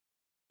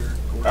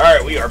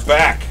Alright, we are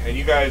back, and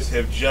you guys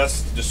have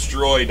just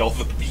destroyed all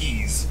the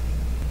bees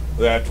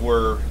that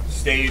were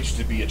staged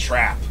to be a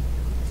trap.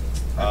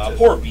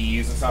 Poor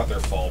bees, it's not their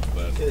fault,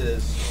 but... It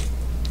is.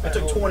 I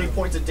took 20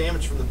 points of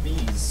damage from the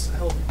bees. I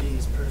hold the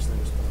bees personally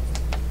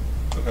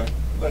responsible. Okay,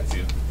 that's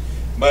you.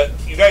 But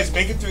you guys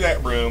make it through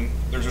that room.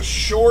 There's a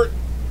short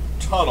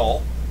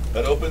tunnel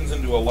that opens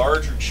into a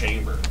larger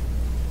chamber.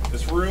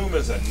 This room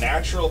is a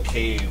natural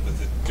cave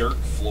with a dirt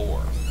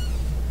floor.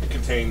 It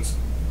contains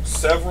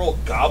several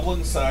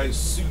goblin-sized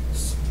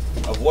suits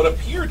of what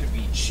appear to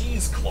be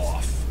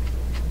cheesecloth.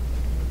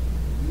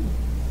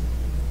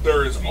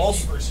 There is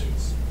also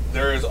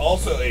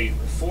a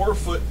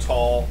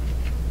 4-foot-tall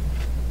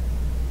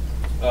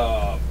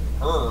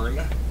urn,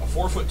 a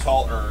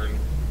 4-foot-tall urn,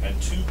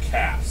 and 2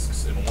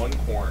 casks in one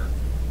corner.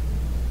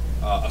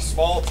 A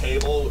small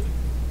table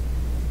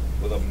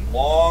with a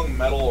long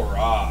metal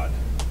rod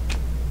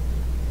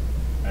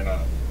and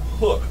a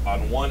hook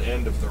on one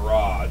end of the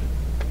rod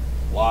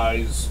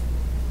lies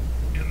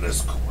in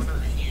this corner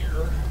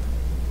here.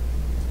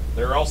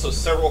 There are also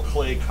several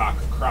clay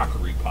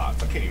crockery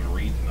pots. I can't even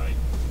read tonight.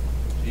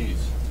 Jeez.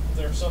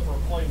 There are several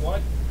clay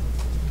what?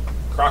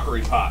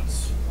 Crockery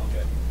pots.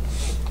 Okay.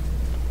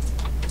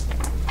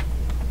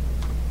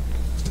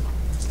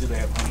 Do they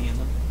have honey in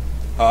them?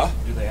 Huh?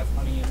 Do they have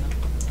honey in them?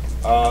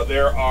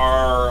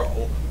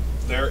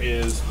 There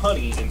is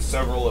honey in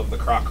several of the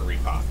crockery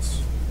pots.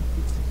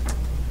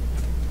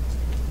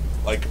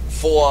 Like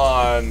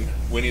full-on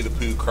Winnie the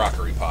Pooh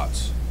crockery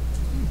pots.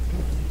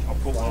 I'll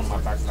put one on my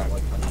backpack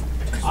like honey.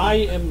 I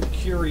am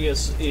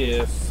curious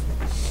if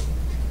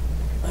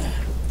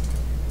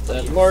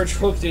that large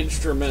hooked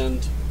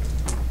instrument,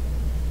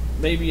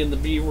 maybe in the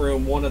B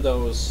room, one of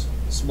those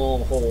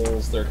small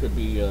holes, there could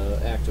be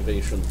an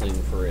activation thing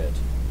for it,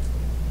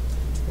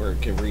 where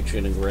it can reach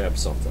in and grab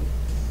something,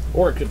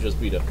 or it could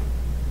just be to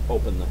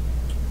open the.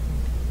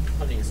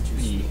 Honey is too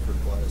sweet for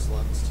Gladys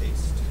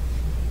taste.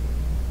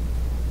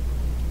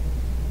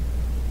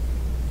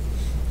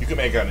 You can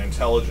make an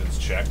intelligence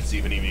check to see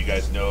if any of you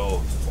guys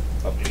know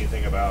of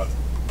anything about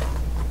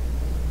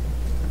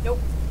Nope.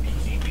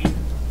 beekeeping.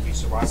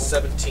 Survival?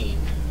 17.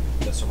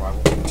 That's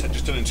survival.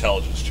 Just an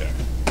intelligence check.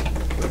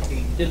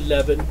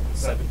 11.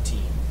 17.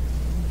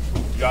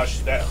 Josh,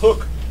 that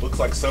hook looks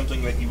like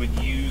something that you would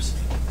use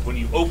when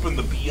you open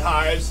the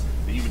beehives,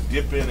 that you would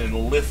dip in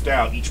and lift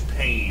out each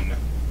pane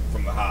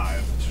from the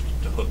hive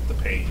to hook the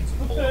panes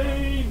and pull them out.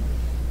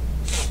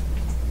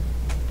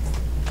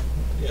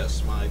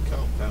 Yes, my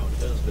compound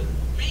has been.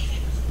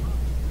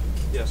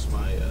 Yes,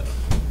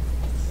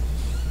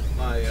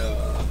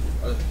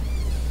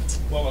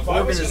 Well, if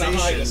I was going to hide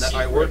a organization that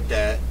I secret, worked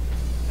at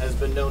has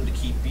been known to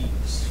keep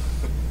bees.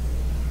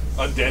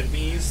 Undead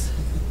bees?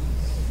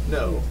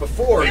 No,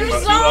 before They're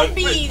it,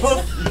 zombies!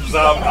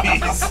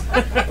 Zombies.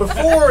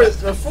 before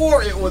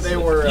it was they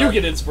were you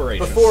get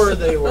inspiration. before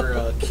they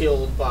were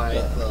killed by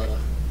the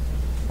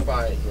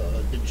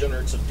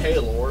degenerates of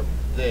Palor.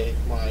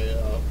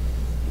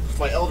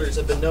 My elders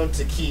have been known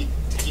to keep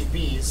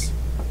bees,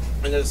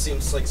 and it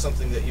seems like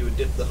something that you would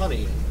dip the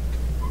honey in.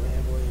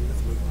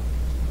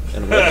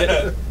 And with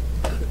it,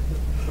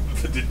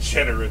 The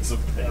degenerates of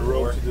I Palor.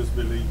 wrote to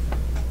disbelief.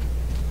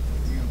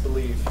 You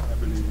believe? I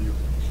believe you.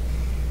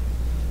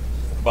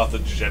 About the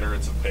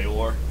degenerates of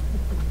Palor.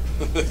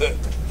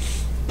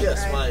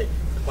 Yes, Right.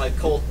 my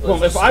cult.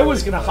 well, if I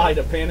was going to destroyed by hide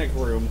a panic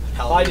room,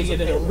 Paladins hiding it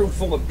of in a Palor. room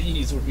full of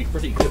bees would be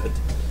pretty good.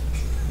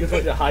 You'd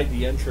have to hide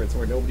the entrance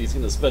where nobody's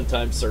going to spend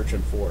time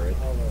searching for it.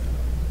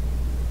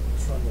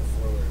 Trundle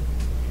forward.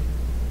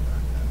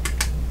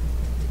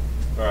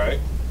 Alright.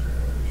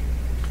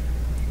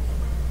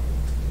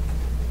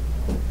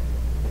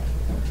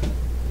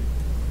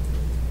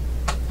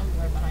 I'm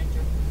right behind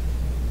you.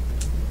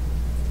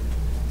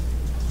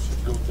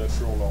 Should go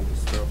just roll all the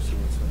stuff. So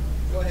it's,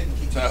 Go ahead and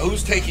keep. Now,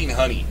 who's taking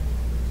honey?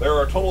 There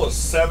are a total of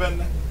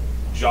 7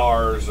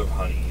 jars of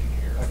honey in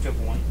here. I took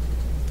one.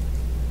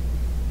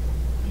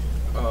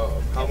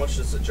 How much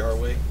does a jar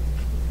weigh?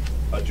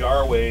 A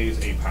jar weighs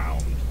a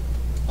pound.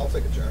 I'll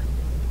take a jar.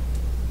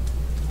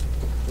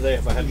 Do they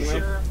have a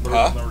henway?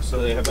 Huh? Number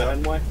Do they have a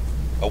henway?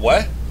 A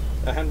what?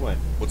 A henway.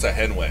 What's a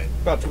hen weigh?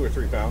 About 2 or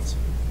 3 pounds.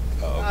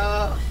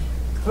 Oh.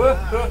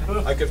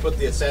 I could put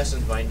the assassin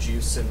vine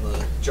juice in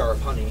the jar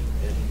of honey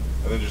and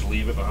And then just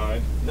leave it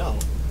behind? no,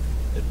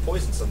 it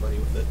poisoned somebody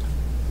with it.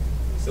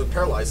 So it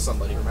paralyzed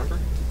somebody. Remember?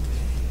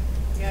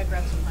 Yeah,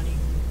 grab some honey.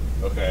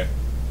 Okay.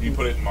 You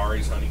put it in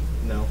Mari's honey?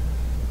 No,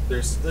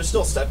 they're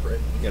still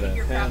separate. Get a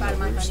Your crap hen, out a of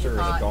my rooster, and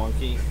honey a pot.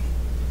 donkey.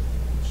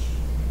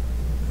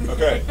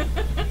 Okay.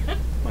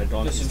 My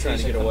donkey's trying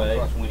to get away. I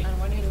don't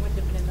want anyone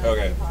dipping in that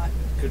Okay. honey pot.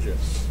 Could you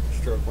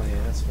stroke my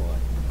ass? Why?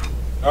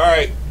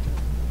 Alright.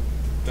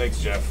 Thanks,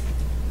 Jeff.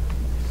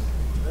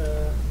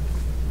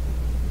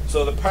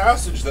 So the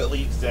passage that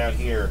leads down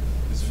here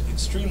is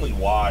extremely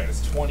wide.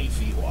 It's 20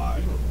 feet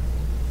wide.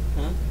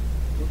 Huh?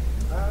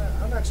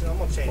 I'm gonna change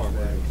Farmer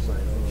that. or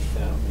something like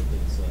that. Maybe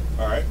it's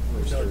Alright.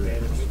 There's no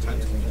damage to Time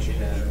to me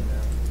change right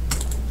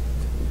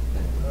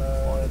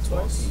now. on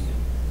Twice.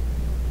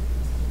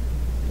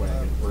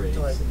 wagon breaks.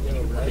 until I can get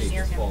over Cages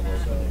near him, fall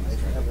man. open and he's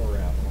trying to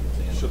grab all his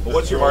animals. Should But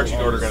what's your that marching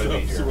roll order on gonna the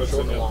be stuff, here? see what's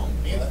Short in or it.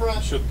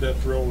 long? Should that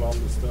roll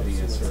on the stuff? He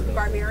see is what's sort in of it.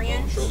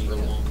 Barbarian? Short or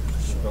long?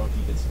 The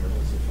donkey gets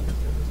nervous if he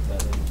looks at his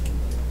bedding and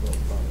the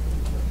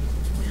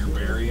little You're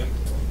burying.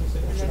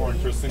 It's more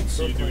interesting to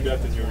see you do that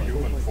in your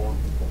human form.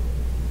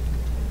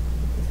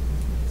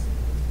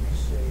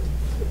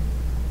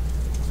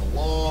 It's a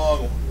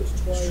long,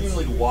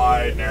 extremely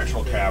wide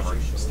natural cavern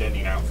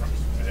extending out from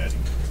ahead.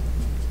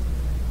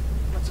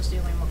 What's the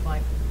ceiling look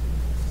like?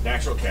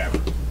 Natural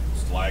cavern.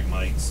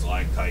 Stalagmites,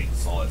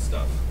 stalactites, all that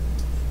stuff.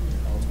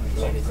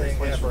 Do anything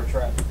Place for a happen?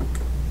 trap.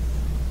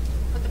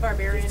 Put the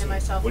barbarian and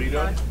myself What are you in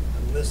front. doing?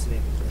 I'm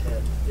listening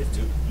ahead.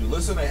 You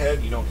listen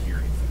ahead, you don't hear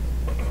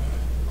anything.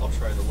 I'll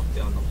try to look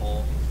down the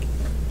hall.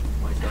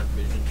 My dark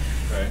vision.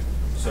 Okay.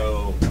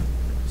 So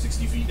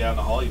 60 feet down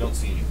the hall, you don't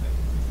see anything.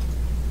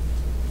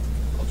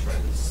 I'll try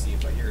to see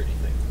if I hear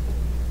anything.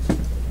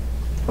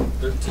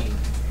 13.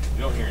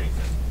 You don't hear anything.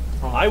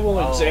 I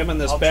will examine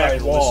this I'll back try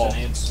to wall.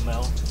 listen and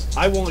smell.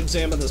 I will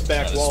examine this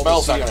back Yeah, the wall to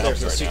smell's see not if gonna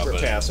there's help a you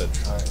right now, secret but-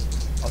 passage. Alright.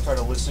 I'll try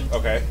to listen.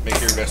 Okay, make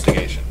your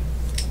investigation.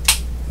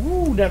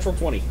 Ooh, natural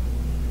 20.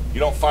 You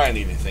don't find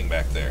anything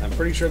back there. I'm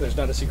pretty sure there's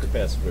not a secret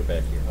passageway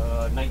back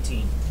here.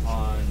 19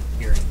 on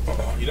hearing.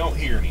 You don't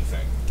hear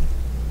anything.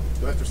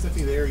 So after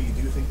sniffing the air, you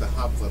do think the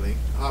hobgoblin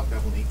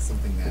ate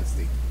something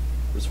nasty.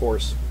 His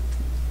horse.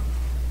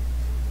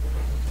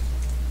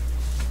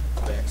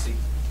 Backseat.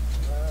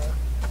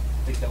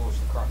 I think that was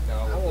the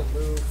crocodile. I will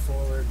move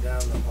forward down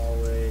the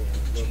hallway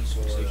and look Jeez,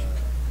 for. precision.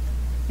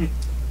 Keep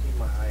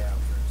my eye out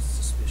for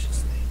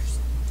suspicious things.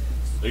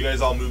 Are you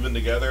guys all moving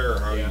together, or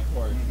how are you?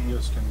 Or you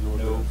just can go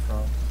to the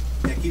front.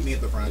 Yeah, keep me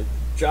at the front.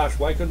 Josh,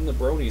 why couldn't the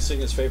brony sing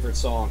his favorite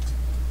song?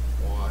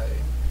 Why?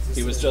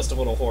 He was just a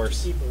little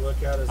horse. Keep a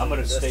lookout as I'm an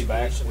gonna stay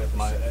back investigation with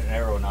my officer. an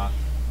arrow knot.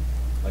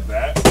 Like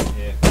that?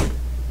 Yeah.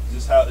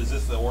 Is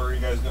this the order you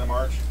guys gonna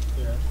march?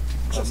 Yeah.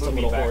 Just a Move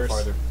me little back horse.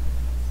 farther.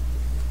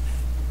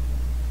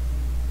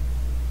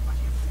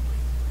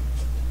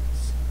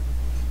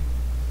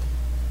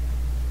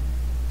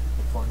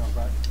 Far enough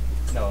back.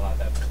 No, not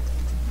that.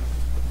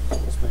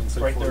 It's been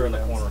safe Right for there you in the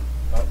then. corner.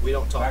 We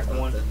don't talk Back about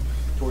one that.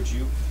 towards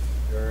you.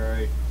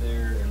 Right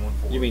there and one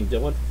forward. You mean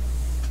Dylan?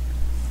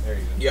 There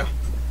you go. Yeah,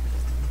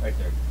 Right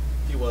there.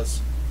 he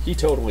was. He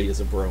totally is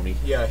a brony.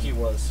 Yeah, he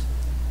was.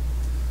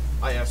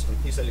 I asked him.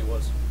 He said he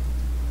was.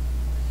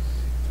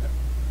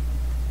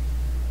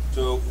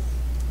 So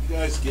you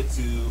guys get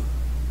to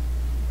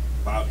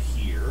about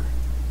here,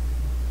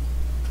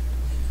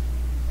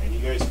 and you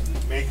guys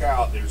can make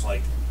out there's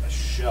like a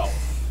shelf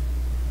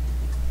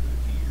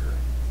here.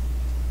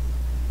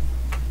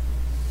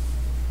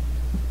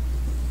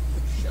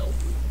 Shelf.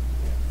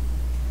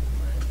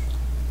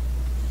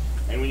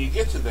 And when you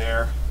get to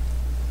there,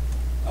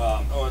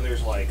 and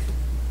there's like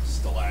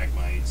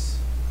stalagmites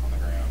on the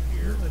ground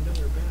here.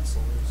 Another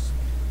basilisk.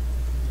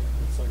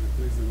 It's like a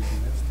place that would be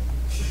nesting.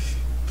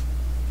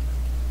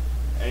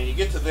 And you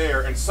get to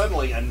there, and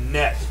suddenly a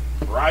net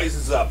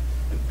rises up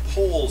and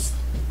pulls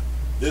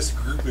this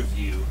group of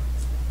you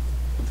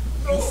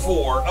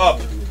four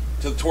up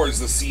towards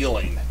the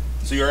ceiling.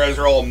 So you guys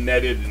are all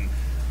netted and,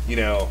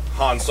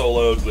 Han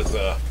Solo'd with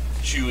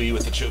Chewie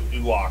with the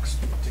Ewoks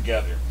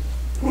together.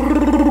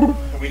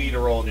 And we need to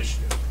roll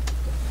initiative.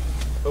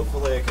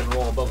 Hopefully, I can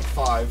roll above a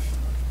 5.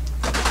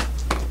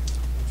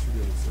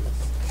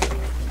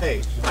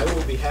 Hey, I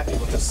will be happy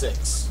with a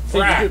 6. Hey,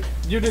 Frack.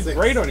 you did Six.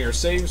 great on your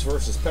saves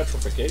versus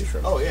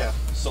petrification. Oh yeah.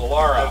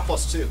 Solara,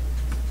 +2.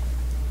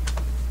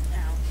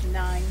 Ow.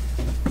 9.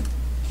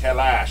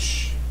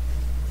 Kalash,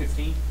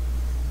 15.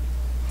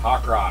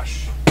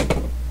 Hakrosh,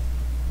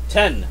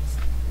 10.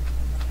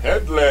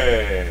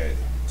 Headley.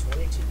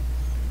 22.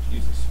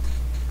 Jesus.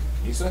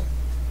 Nisa?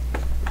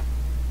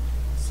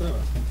 7.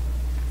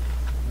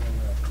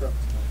 Crap.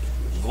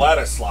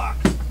 Vladislav.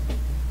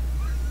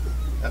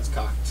 That's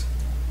cocked.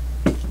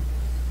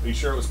 Are you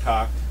sure it was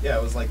cocked? Yeah,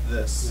 it was like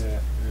this. Yeah,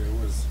 it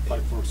was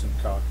 5%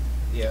 cock.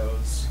 Yeah, it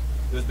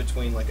was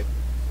between like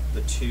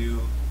the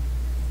 2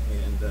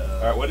 and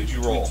All right, what did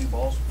you roll? 2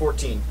 balls.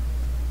 14.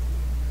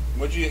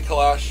 What'd you get,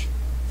 Kalash?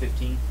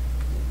 15.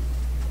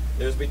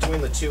 It was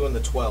between the 2 and the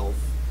 12.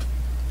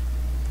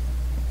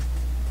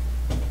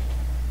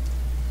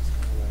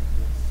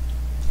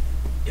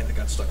 Yeah, I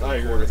got stuck in I the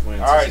agree corner. with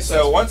Lance. All right, It's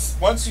so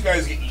successful. once you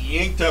guys get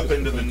yanked up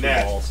into the Two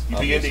net, balls, you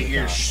begin to obviously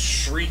hear not.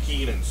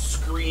 shrieking and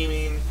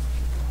screaming,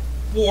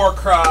 war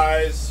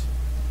cries,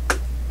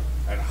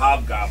 and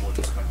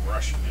hobgoblins come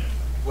rushing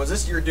in. Was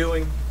this your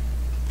doing?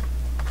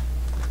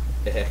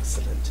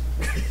 Excellent.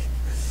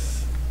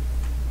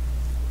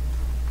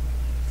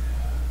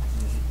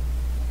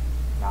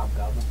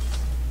 Hobgoblin.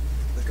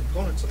 The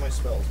components of my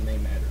spells may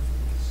matter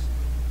for this.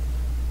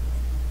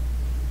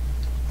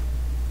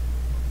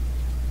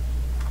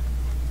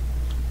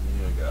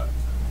 You got.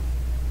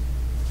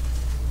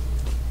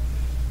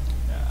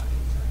 Yeah.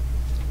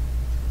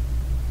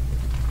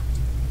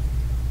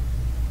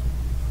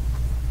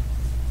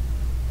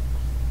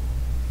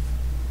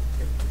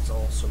 It's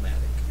all somatic.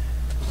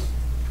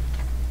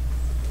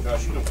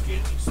 Gosh, you don't get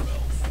any spells.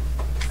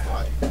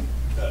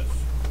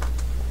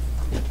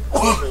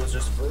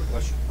 just a bird.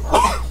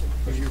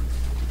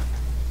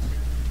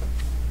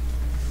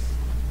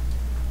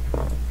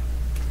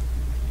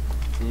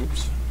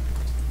 Oops. So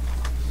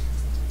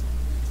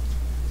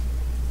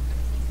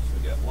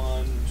we got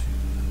 1, 2,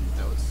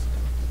 That was.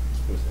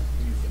 3,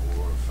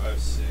 4, 5,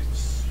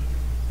 6,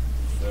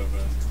 7.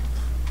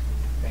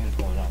 Thing's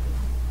going up.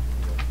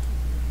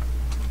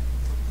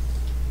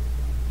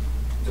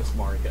 Just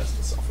Mari has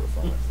to suffer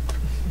from it.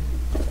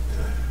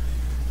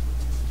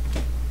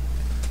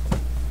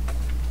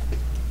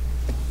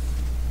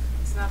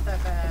 It's not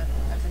that bad.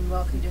 I've been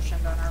well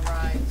conditioned on our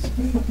rides.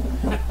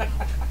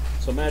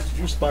 So Matt, did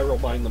you spiral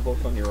bind the book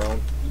on your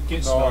own? You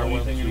can't smell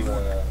anything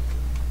anymore.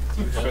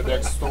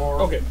 FedEx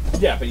store. Okay.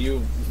 Yeah, but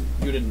you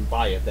didn't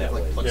buy it that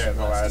Like way. plexiglass Yeah,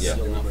 no, I had to seal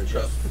do it off like the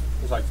that.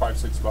 It's like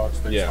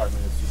 $5-6. Takes Yeah. 5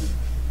 minutes to do.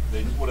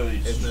 They what do they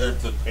strip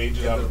the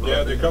pages out of the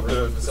Yeah, they cut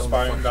the It's on the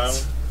spine down,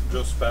 front.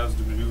 just past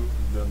the view,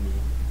 then they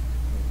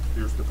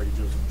pierce the pages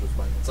and just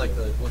bind it. It's like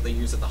what they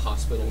use at the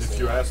hospitals. If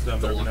you ask them,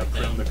 they're gonna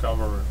trim the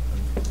cover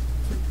and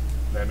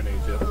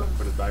laminate it and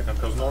put it back on.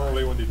 Because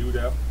normally when they do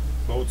that,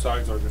 both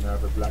sides are gonna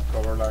have a black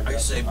cover like that. I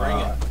say bring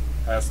it.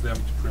 Ask them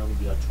to trim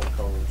the actual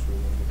cover so it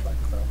won't look like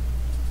crap.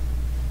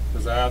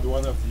 Because I had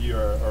one of the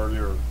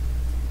earlier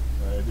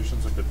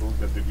editions of the book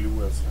that the glue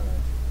was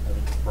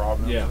having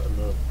problems. Yeah. A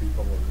lot of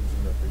people were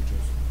losing their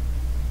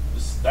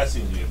pages. That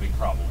seems to be a big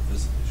problem with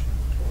this edition.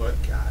 What?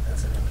 God,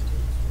 that's an imitation.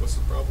 What's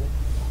the problem?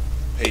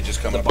 Pages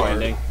The coming apart.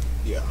 binding.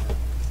 Yeah.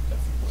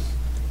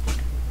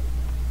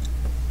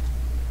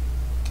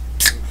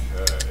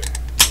 Okay.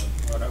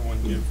 But I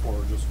wouldn't give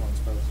for just one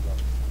spell slot.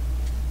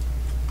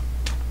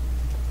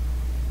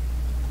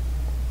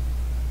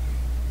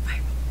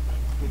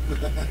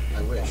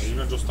 I wish.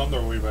 Even just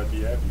Thunderwave, I'd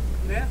be happy.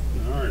 Yeah.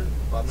 Alright.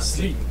 But I'm not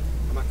Sleep.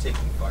 I'm not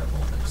taking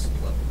Fireball next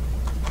level.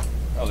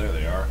 Oh, there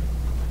they are.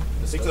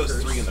 Take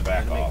those 3 in the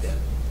back off.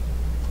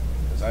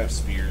 Because I have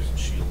spears and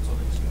shields on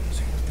these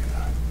guys.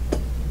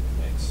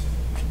 Thanks.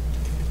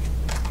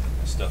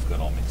 My stuff got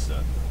all mixed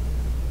up.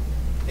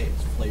 Hey,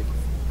 it's flavorful.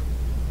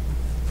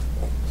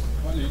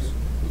 Well, these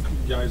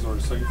guys are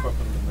safe up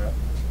in the map.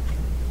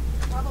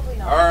 Probably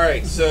not.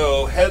 Alright,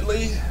 so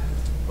Headley,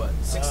 But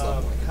 6th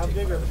level. I can How take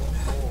big are the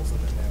Fireball. holes in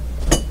the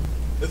net?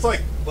 it's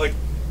like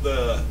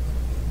the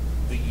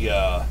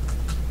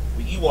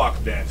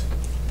Ewok net.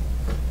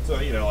 So,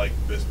 like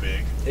this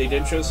big. 8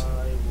 inches. I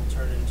will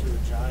turn into a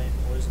giant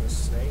poisonous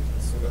snake.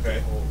 So that Okay.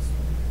 the holes.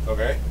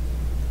 Okay.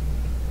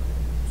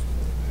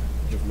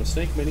 Give him a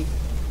snake mini.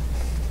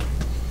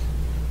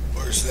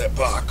 Where's that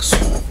box?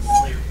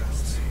 Flavor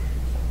bounce.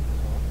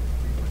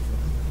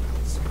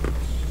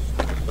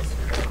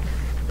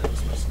 That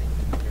was my snake.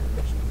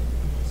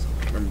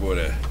 Remember what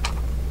a I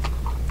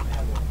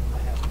have one. I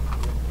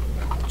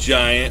have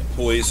giant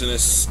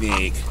poisonous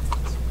snake.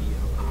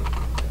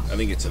 I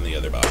think it's in the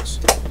other box.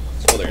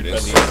 Oh, there it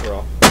is.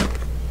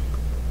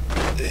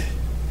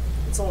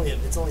 It's only a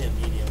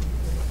medium.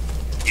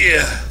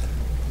 Yeah.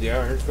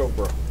 Yeah, here's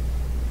Cobra.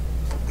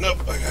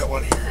 Nope, I got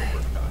one here.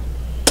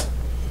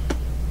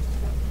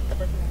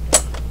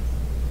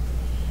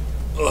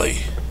 Oy.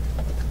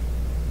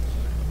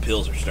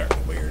 Pills are starting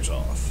to wear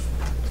off.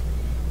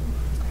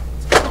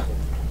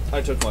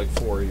 I took like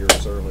 4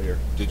 years earlier.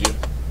 Did you?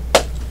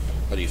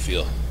 How do you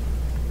feel?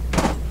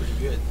 Pretty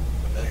good.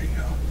 There you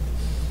go.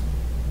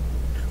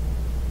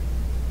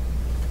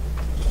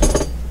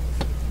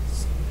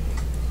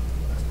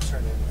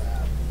 Turn into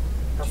that.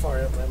 How far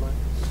up am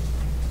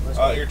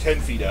I? You're 10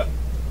 feet up.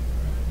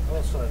 I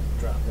was going to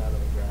drop down to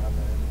the ground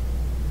then.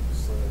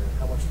 So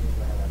how much do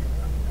I have after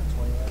that?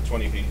 20 left?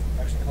 20 feet.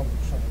 Actually, how much?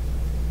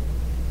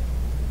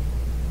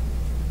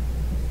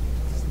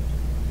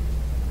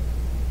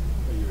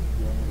 You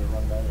want me to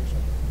run that or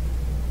something?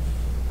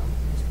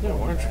 Yeah,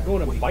 why aren't you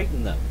going and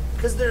biting them?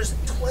 Because there's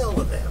 12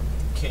 of them.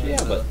 Can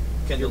Yeah, but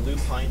can the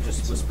lupine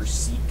just whisper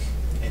seek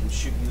and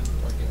shoot you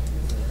like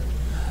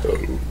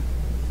a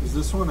Is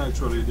this one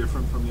actually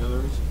different from the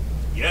others?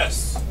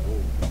 Yes.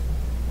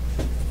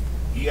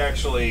 He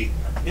actually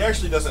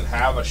doesn't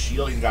have a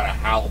shield. He's got a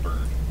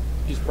halberd.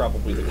 He's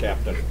probably the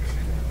captain.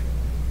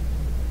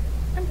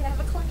 I'm gonna have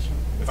a collection.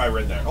 If I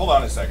read that, hold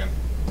on a second.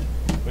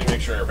 Let me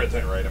make sure I read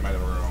that right. I might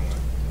have it wrong.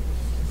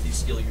 Do you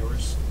steal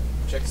yours?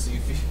 Check see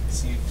if you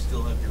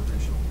still have your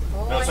original.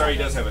 Oh, No, I sorry, he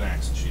have does have an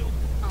axe shield.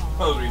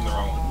 Aw. I was reading the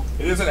wrong one.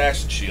 It is an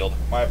axe shield.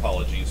 My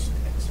apologies.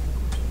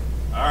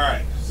 All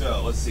right,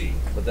 so let's see.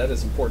 But that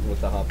is important with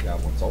the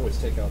hobgoblins. Always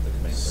take out the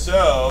commander.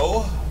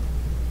 So,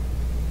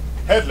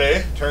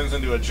 Headley turns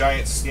into a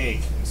giant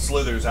snake and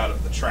slithers out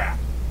of the trap.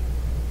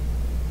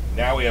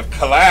 Now we have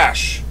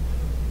Kalash,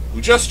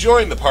 who just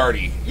joined the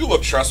party. You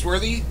look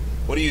trustworthy.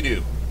 What do you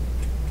do?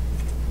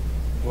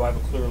 Do I have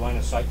a clear line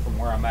of sight from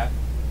where I'm at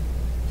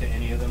to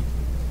any of them?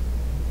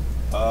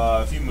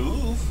 If you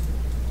move,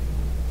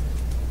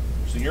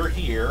 so you're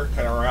here,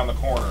 kind of around the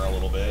corner a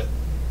little bit,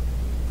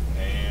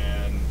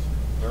 and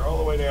they're all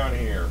the way down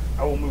here.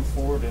 I will move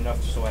forward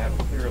enough so I have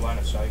a clear line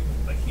of sight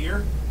Like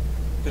here?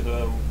 to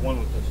the one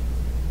with the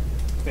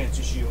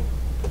fancy shield.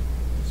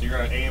 So you're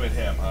going to aim at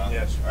him, huh?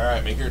 Yes. All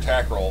right, make your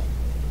attack roll.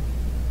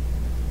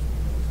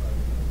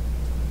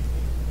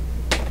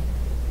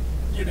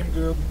 Get him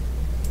good.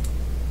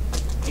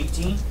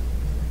 18.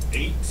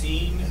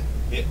 18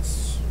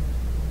 hits.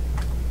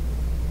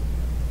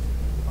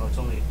 Oh, it's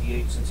only a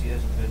D8 since he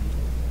hasn't been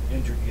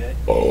injured yet.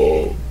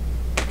 Oh.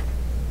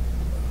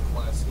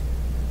 Classy.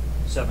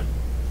 7.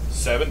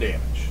 7 damage.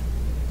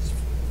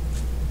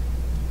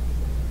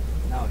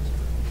 Now it's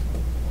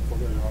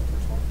Forget your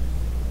first one.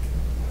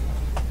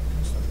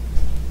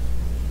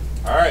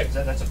 All right.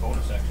 that's a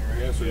bonus action, right?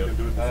 Yeah, so you can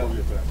do it before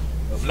you attack.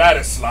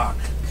 Vladislav.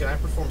 Can I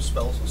perform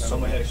spells with so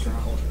many extra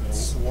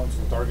components? Once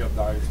the target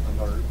dies,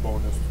 another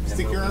bonus.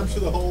 Stick your arms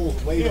through the hole.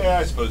 Wait. Yeah,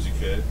 I suppose you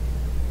could.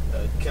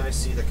 Can I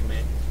see the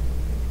command?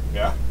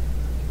 Yeah.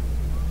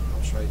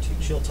 I'll try to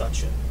chill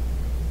touch it.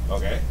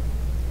 Okay.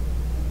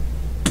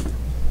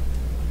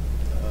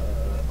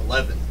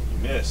 11. You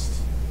missed.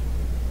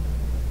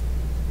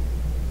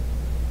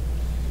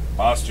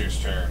 Monster's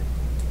turn.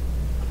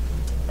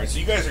 All right, so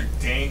you guys are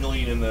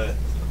dangling in the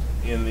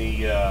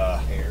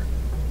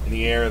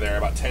air there,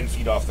 about 10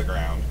 feet off the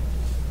ground.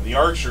 And the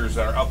archers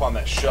that are up on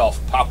that shelf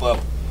pop up,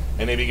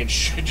 and they begin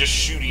just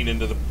shooting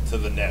into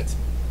the net.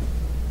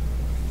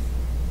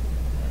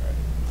 All right.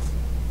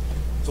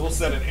 So we'll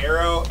set an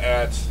arrow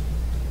at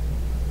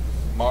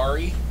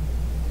Mari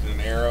and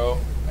an arrow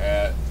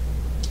at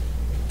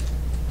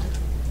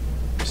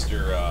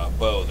Mr.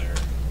 Bow there.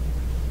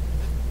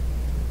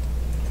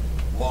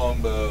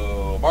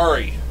 Longbow.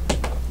 Mari.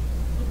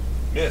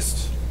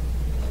 Missed.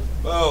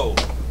 Bow.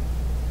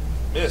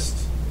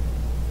 Missed.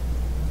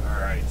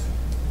 Alright.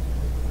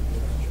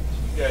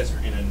 You guys are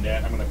in a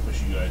net. I'm going to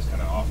push you guys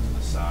kind of off to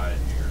the side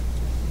here.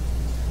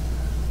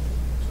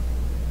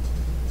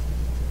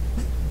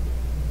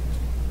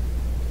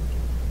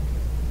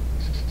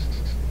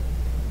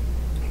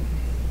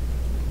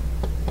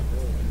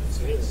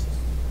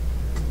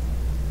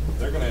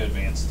 They're going to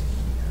advance.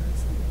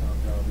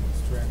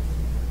 Strength.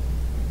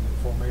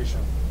 Formation.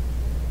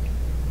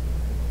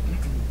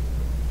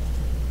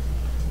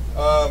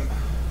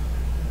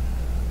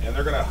 And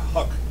they're gonna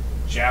huck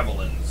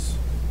javelins.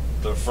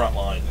 The front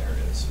line there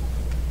it is.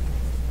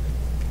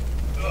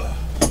 Ugh.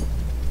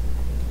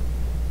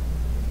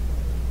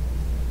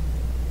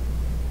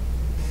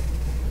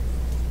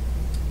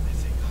 I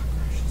think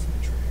Hawkrush is the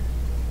betrayer.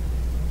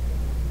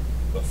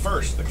 But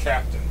first, the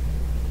captain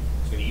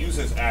is gonna use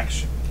his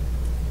action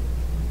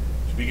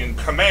to begin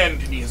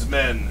commanding his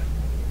men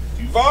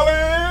to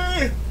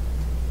volley.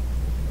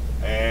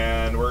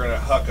 And we're gonna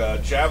huck a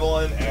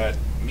javelin at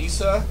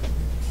Misa.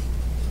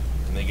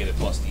 And they get it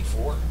plus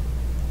D4.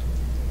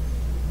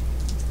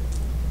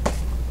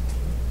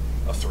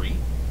 A 3.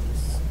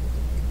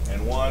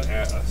 And one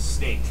at a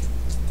snake.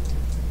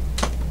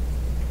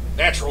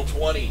 Natural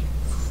 20.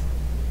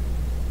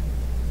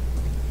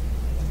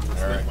 It's All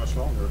not right. much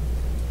longer.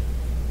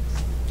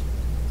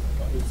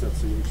 At least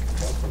that's the HP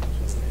buffer.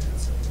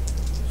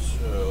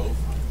 So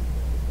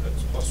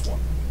that's plus 1.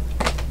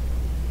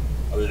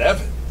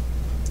 11.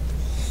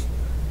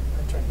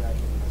 I turned back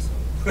into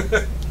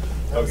myself.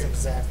 That was Okay.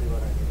 exactly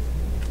what I did.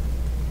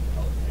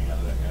 I'll hang out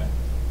of that guy.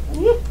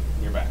 Whoop.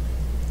 You're back.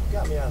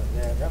 Got me out of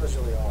the net. That was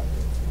really all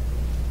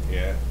I did.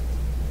 Yeah.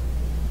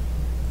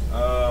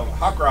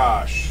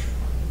 Hawkrush.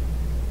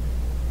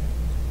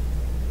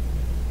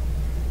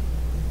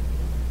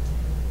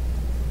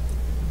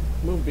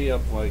 Move me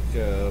up like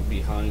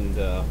behind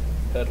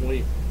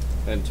Pedley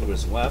and to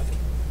his left.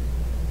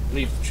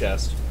 Leave the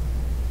chest.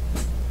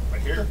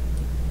 Right here.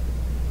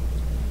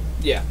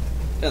 Yeah.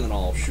 And then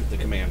I'll shoot the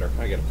commander.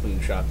 I get a clean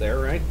shot there,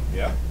 right?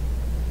 Yeah.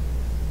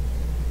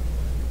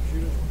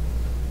 Shoot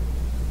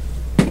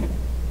him.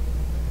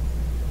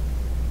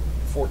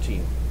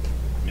 14.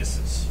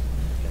 Misses.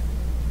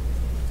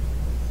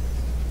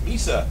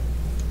 Misa.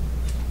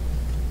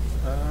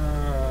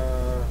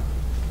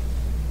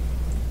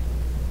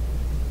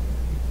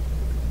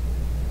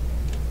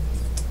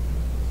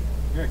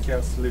 I'm gonna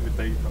cast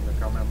Levitate on the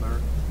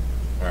commander.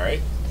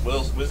 Alright.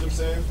 Wisdom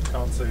save?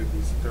 Can't save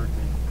is 13.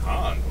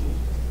 Con.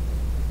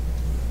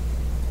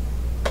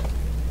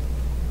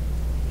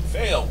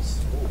 Fails.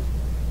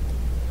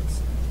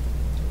 It's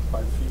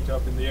 5 feet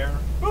up in the air.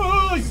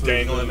 Oh, he's So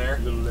dangling the there.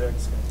 Little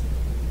legs can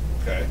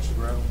Okay. touch the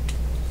ground.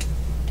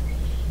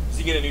 Does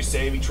he get a new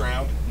save each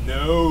round?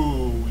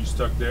 No, he's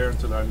stuck there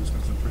until I lose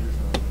concentration.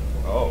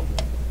 Oh.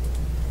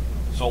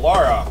 So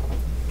Lara.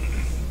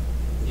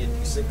 Get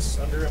D6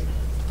 under him.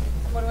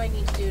 What do I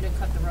need to do to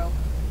cut the rope?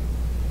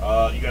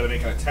 You got to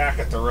make an attack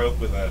at the rope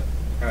with a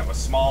kind of a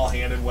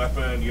small-handed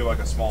weapon. You have like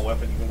a small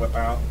weapon you can whip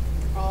out.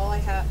 All I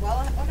have,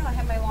 well, oh no, I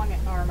have my long,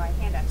 or my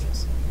hand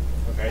axes.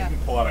 Okay, Yeah. you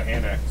can pull out a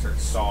hand axe and start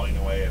sawing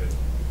away at it.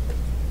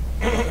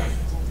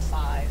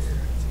 5.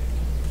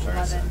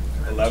 11.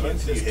 11,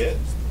 so you hit.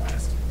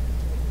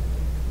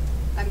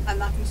 I'm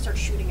not going to start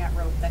shooting at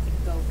rope. That could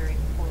go very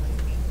poorly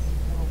for me.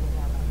 A little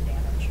more amount of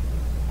damage.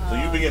 So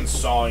you begin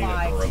sawing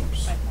at the 5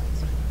 ropes. 5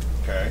 points.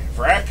 Okay,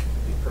 Vrac,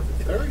 Be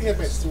perfect. If I already had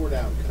my sword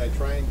out, could I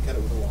try and cut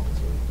it with a long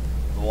sword?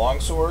 the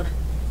longsword.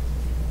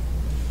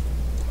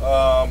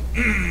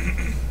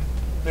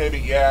 Maybe,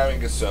 yeah, I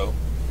guess so.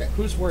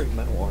 Who's wearing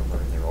metal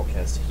armor in there? I'll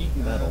cast heat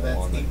metal That's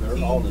on them.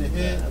 18 All to in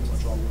hit. that.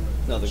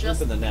 No, the group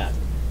Just- in the net.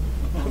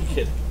 I'm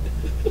kidding.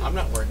 I'm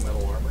not wearing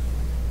metal armor.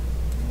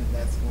 And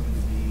that's going to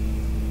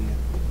be.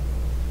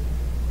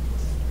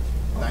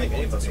 I don't think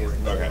any of us are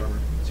wearing metal Okay. armor.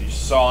 So you're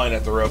sawing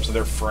at the ropes, so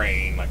they're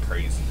fraying like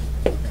crazy.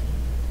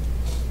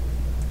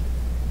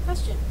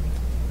 Question.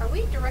 Are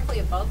we directly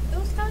above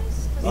those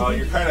guys? 'Cause Oh, we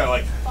you're do kind of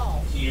like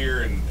fall.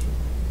 here, and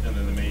then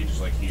the mage is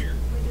like here.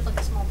 We did like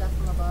a small death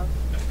from above.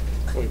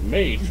 Wait,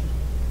 mage?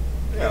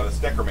 Yeah,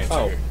 this necromancer.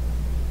 Oh. Here.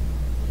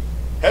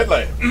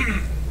 Headlight.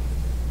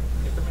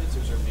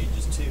 Necromancers are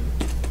mages too.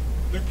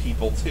 They're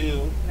people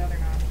too. No, they're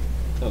not.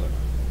 No, they're not.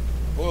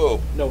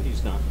 Whoa. No,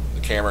 he's not.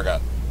 The camera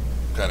got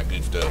kind of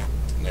goofed up.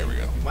 There we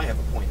go. You might have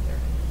a point there.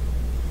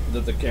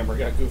 That the camera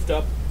got goofed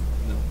up?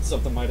 No.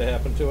 Something might have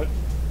happened to it?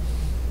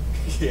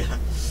 Yeah.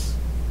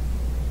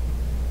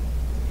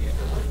 Yeah.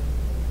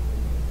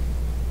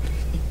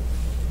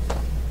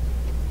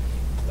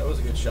 That was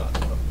a good shot,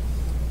 though.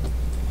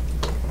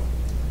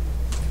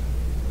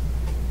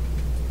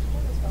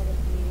 What is spell that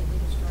immediately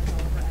destroys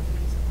all of our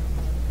enemies?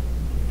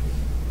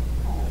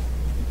 Oh,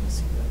 you can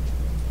see that.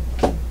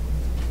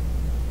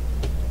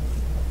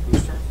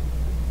 Whose turn?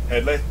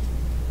 Headley.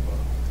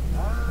 I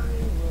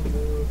will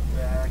move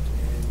back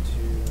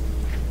into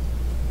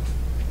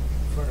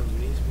front of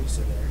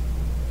Misa there,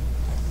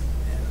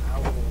 and I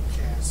will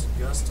cast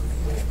Gust of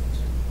Wind,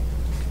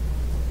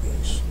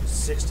 which is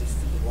 60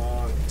 feet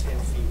long and 10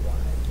 feet wide.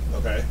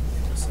 Okay.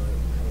 So that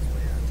was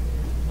way out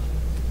there.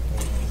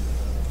 And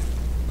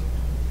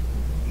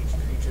each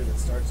creature that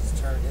starts its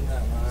turn in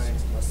that line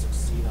must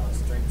succeed on a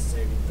strength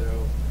saving throw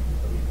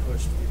or be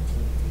pushed 15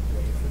 feet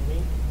away from me.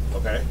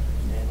 Okay.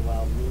 And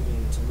while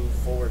moving to move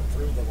forward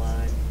through the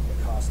line, it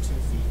costs 2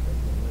 feet of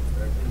movement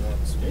for every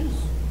one space.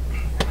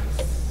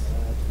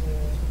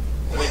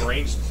 I think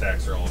ranged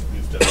attacks are all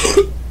goofed up.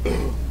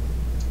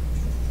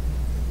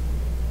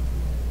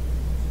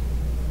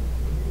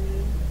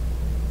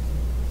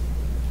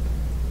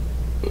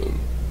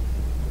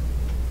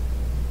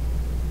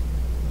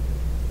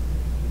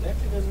 It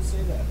actually doesn't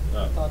say that.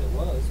 I Oh. thought it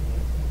was.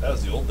 That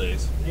was the old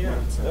days. But yeah.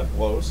 That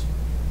blows.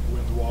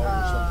 Wind wall or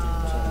something.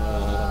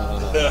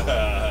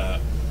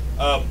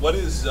 What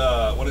is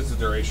the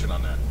duration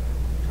on that?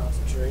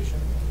 Concentration.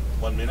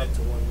 1 minute. Up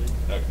to 1 minute.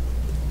 Okay.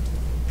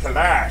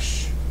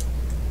 Clash.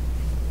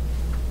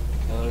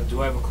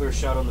 Do I have a clear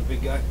shot on the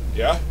big guy?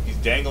 Yeah, he's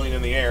dangling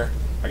in the air.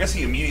 I guess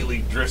he immediately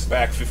drifts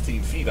back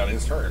 15 feet on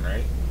his turn,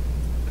 right?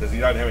 Because he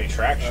doesn't have any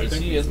traction. Is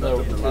think he he's in not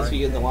the? in the Is he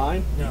line. in the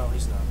line? No,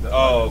 he's not.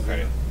 Oh,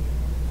 okay.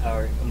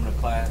 Alright, I'm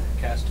gonna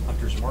cast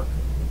Hunter's Mark.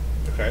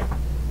 Okay.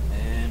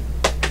 And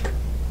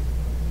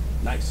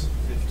Nice.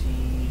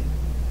 15,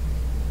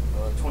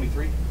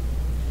 23.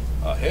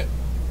 Hit.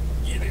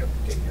 Get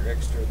your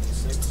extra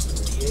D6 or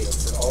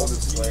D8 for all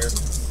this flare.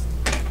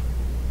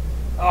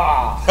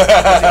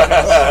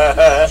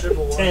 Ah!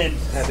 Triple one. 10.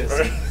 That is.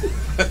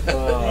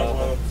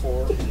 One,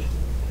 4.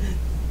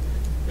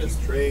 It's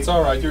trade. It's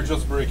alright, you're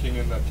just breaking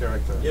in that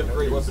character. You have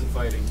great weapon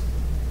fighting.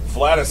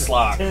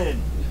 Vladislav.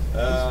 10.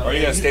 Are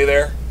you gonna stay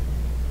there?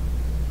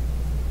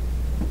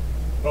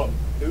 Oh,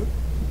 who?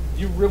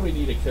 You really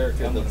need a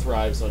character that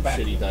thrives on back.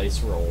 shitty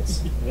dice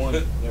rolls. 1.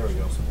 There we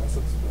go. That's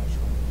a splash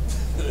one.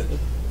 You need to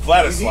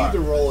Vladislav.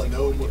 roll a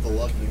gnome with a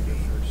lucky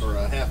beam, or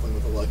a halfling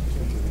with a lucky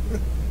beam.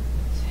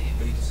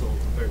 But you can still, I'm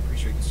very pretty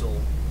sure you can still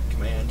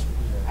command.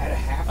 I had a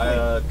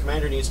halfway.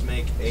 Commander needs to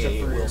make Except a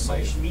for will my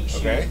save. meat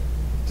shield Okay.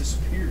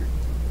 disappeared.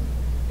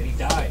 And he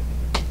died.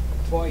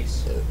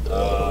 Twice.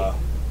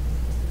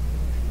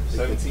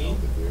 17.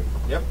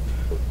 Yep.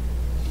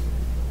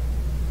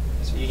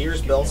 He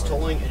hears bells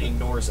tolling and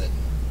ignores it.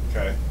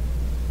 Okay.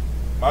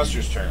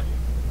 Monster's turn.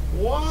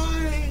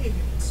 Why?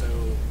 So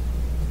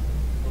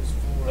those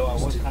four. Though I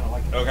was kind of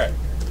like it. Okay.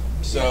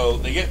 So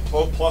they get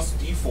plus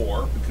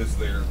D4 because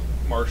they're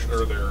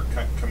their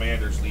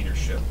commander's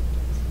leadership.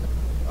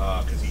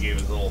 Because he gave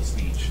his little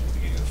speech at the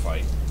beginning of the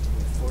fight.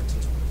 14.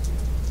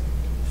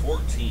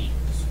 14,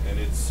 and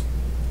it's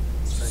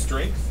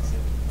strength.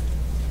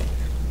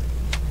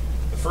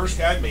 The first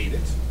guy made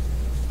it.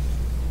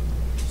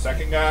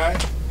 Second guy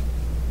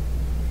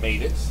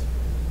made it.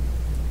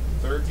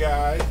 Third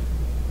guy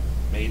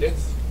made it.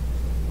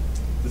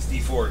 This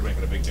D4 is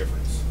making a big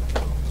difference.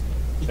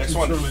 Next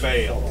one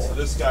failed. So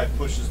this guy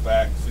pushes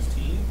back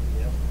 15.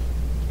 Yep.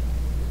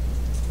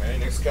 Okay,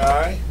 next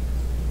guy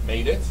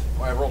made it.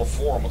 Oh, I rolled a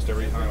 4 almost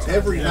every time.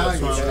 Every Yeah, time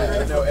you that's say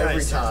fine. No, every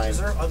Nice. time. Is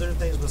there other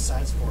things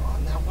besides 4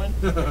 on that one?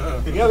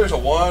 Yeah, there's a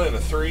 1 and a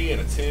 3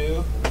 and a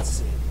 2. Let's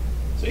see.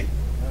 See? Okay.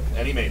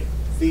 And he made it.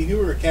 See, you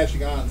were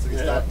catching on, so you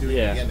stopped doing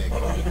Yeah. the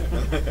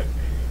gimmick.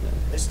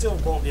 They still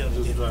won't be able to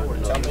Just get trying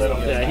forward. to- Tell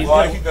me. Yeah, he's Well,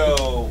 I got- could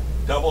go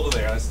double to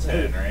there. That's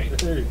 10,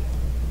 right? Hey,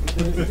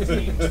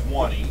 15,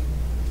 20.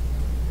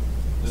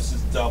 This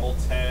is double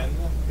 10.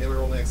 Yeah, we're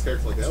rolling next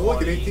character like that. Oh,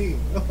 look at 20. 18.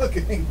 Oh, look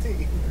at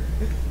 18.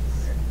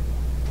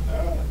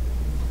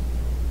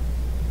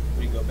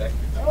 We go back.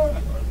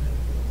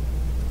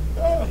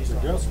 He's the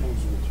not- gas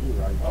moves with you,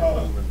 right?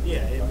 Oh.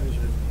 Yeah, it moves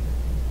with.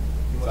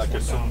 It's like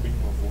a sunbeam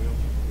of wind.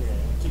 Yeah,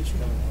 it keeps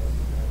coming out.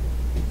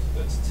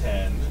 That's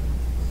 10.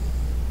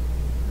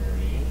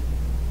 30.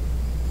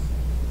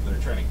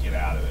 They're trying to get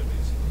out of it, but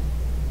he's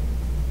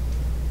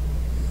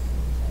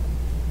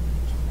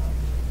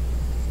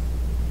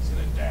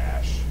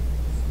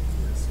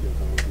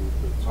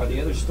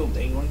there's still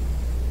dangling.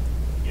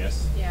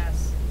 Yes.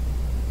 Yes.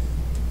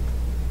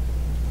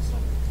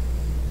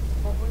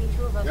 Well, only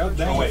two of us God were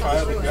damn trying wait, to fire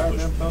come the through it.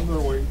 goddamn thunder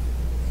wave.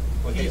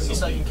 Well, Okay, he's at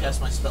least I can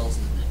cast my spells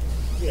in the net.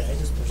 Yeah, I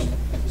just pushed it.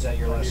 Is that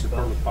your I last need to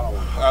spell? burn the power.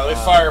 Let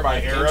me fire my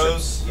cantrips,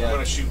 arrows. yeah. I'm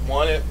going to shoot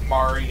one at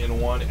Mari and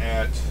one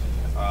at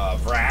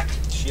Vrak.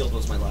 Shield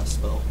was my last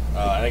spell. And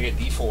I get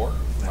D4,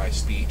 my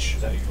speech.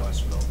 Is that your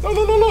last spell?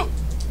 No.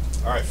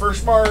 Alright,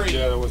 first Mari.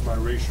 Yeah, that was my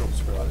racial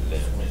spell.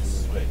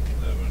 Wait,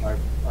 11.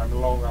 I'm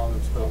long out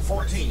of spells.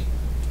 14.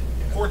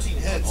 14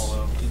 hits.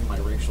 Although, even my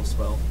racial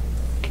spell.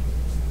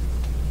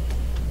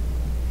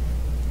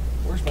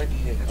 Where's my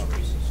D8?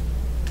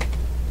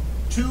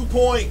 2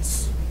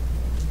 points.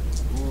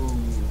 Ooh.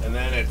 And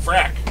then at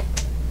Frack.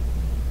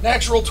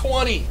 Natural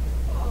 20.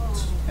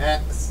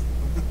 X.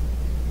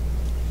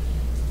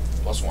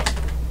 Plus 1.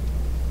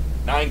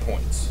 9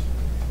 points.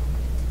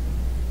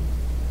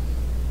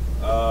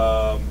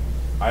 I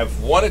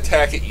have one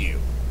attack at you.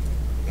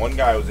 One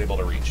guy was able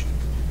to reach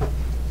you.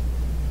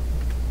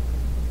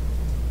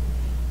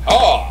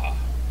 Ah!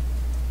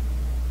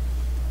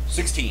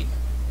 16.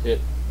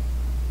 Hit.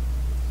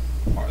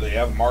 They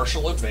have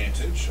martial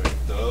advantage. I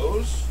get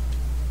those.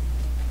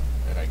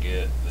 And I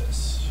get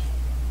this.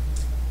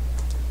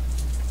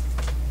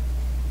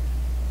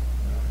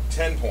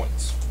 10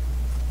 points.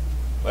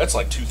 Well, that's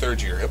like 2/3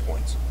 of your hit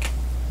points.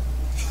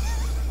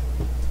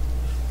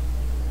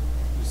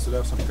 You still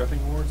have some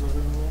cutting words over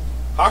the wall?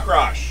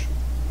 Hawkrosh.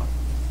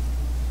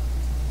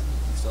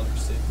 Still your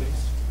save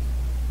face.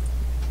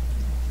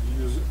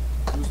 You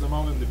use them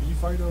out in the bee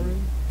fight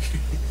already?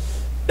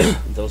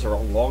 Those are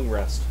all long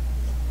rest.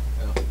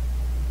 Yeah.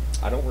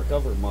 I don't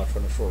recover much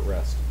on a short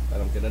rest. I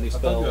don't get any I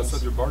thought you had spells.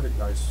 said your bardic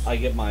dice. I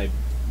get my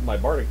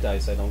bardic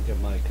dice. I don't get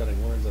my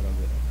cutting words. I don't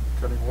get.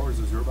 Cutting words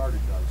is your bardic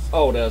dice.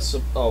 Oh, to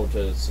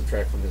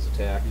subtract from his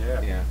attack.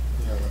 Yeah. Yeah.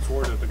 Yeah, that's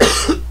worth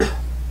it.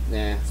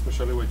 Nah.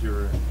 Especially with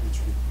your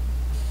HP.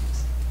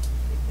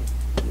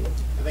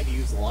 I think you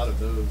used a lot of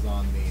those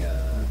on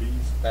the Bees.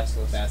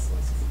 Basilisk.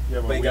 basilisk. Yeah,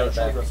 but But you we got got it a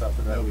short back. rest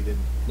after that. No, we didn't.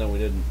 No, we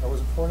didn't. That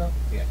was it for now?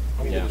 Yeah,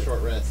 we Yeah. did a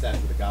short rest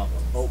after the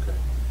goblins. Okay.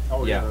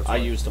 Oh, yeah, that's I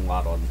right. used a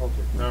lot on. Okay,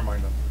 never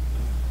mind then.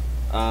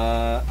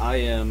 I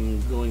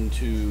am going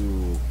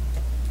to.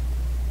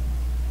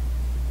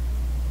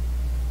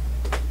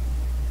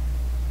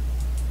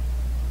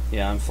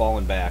 Yeah, I'm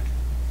falling back.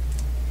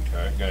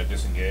 Okay, gotta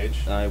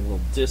disengage. I will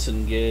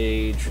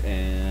disengage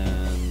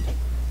and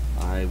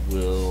I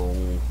will.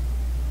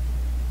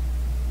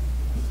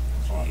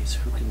 Jeez,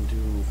 who can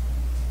do.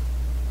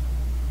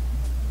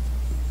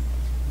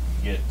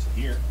 Get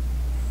here.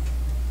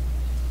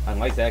 I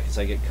like that because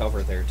I get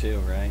cover there too,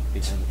 right?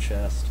 Behind the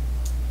chest.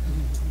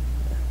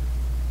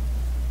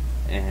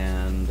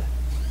 And.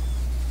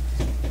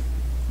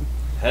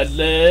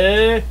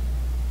 Headley!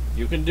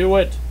 You can do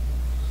it!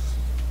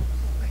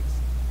 Thanks.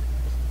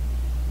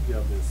 You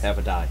have this. Have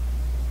a die.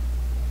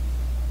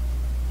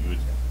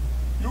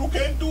 You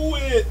can do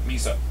it!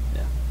 Misa.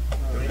 Yeah.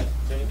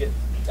 Can you get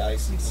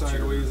dice and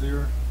Sideways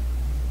here.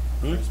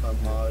 Where's my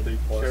mod? Take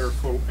Plus-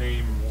 careful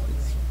aim.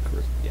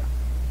 Yeah.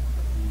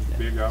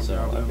 Big out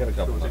So I've got a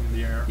couple goes of- in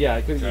the air. Yeah,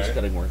 I could use Okay.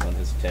 cutting words on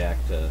his attack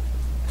to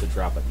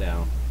drop it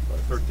down. But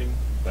 13.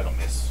 That'll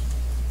miss.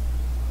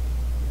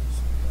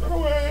 Run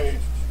away!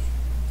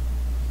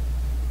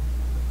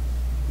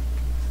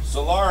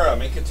 Solara,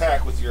 make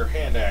attack with your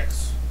hand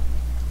axe.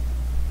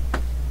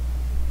 10.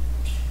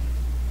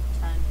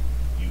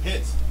 You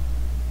hit.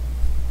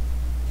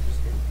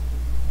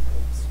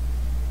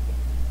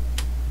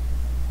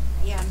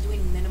 Yeah, I'm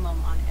doing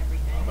minimum on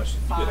everything. How much? You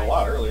did a 5.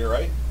 lot earlier,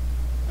 right?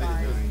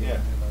 I did Five. 9. Yeah.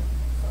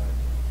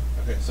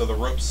 Okay, so the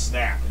ropes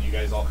snap and you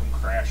guys all come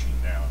crashing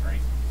down, right?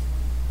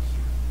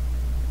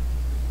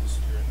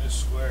 You're in this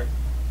square,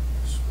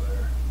 this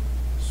square,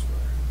 this square.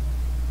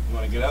 You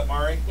want to get up,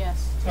 Mari?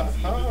 Yes. 10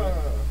 feet movement.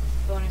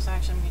 Bonus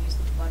action, I'm going to use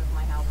the butt of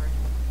my halberd.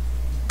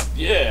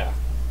 yeah,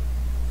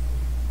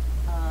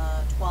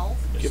 12.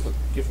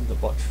 give him the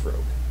butt stroke.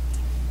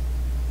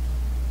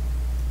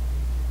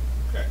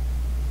 Okay.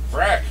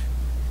 Frack!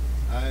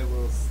 I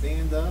will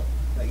stand up.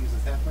 That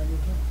uses half my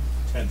movement.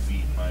 10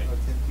 feet, Mike. Oh,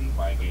 10 feet.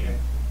 My game. Okay.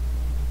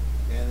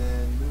 And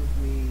then move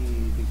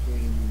me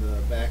between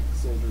the back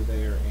soldier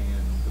there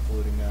and the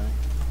floating guy.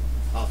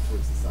 Off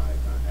towards the side,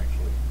 not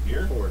actually.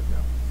 Here? Forward,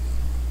 no.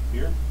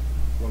 Here?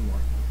 One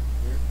more.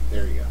 Here.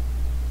 There you go.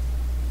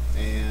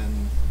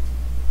 And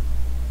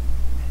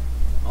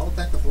I'll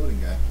attack the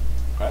floating guy.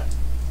 Okay.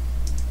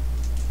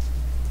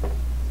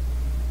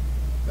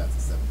 That's a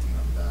 17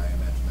 on the die. I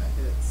imagine that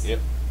hits. Yep.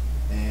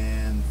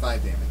 And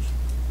 5 damage.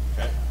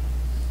 Okay.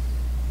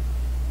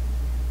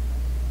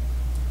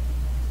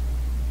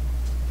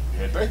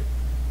 Hit me.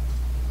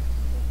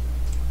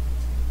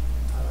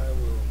 I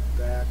will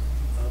back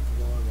up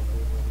one and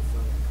over in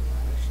front of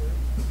Kalasha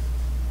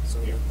so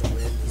that the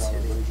wind is Lot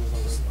of hitting bridges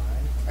over this there.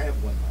 line. I have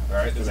one left.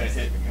 Alright, does that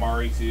hit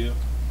Mari too?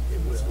 It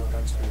will. So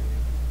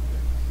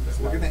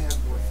we're gonna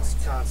have more It's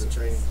fights.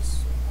 concentrating.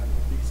 I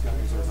know these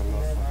guys are the And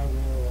love then I fun.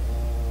 will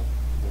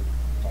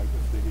The type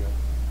of video.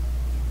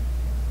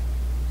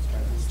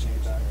 change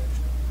Change that.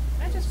 direction.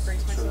 I just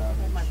brace myself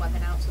with my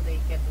weapon out so they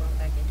get thrown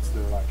back It's into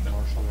their it. like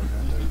martial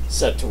advantage.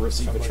 Set to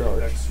receive a Somebody charge.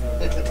 next to you,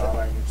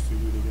 ally next to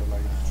you, they get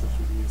like extra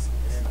 2Ds.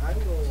 And I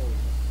will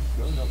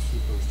They're not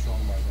super strong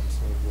by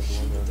themselves, but the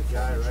one shoot at the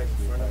guy right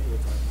in front of me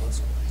with my plus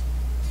one.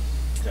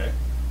 Okay.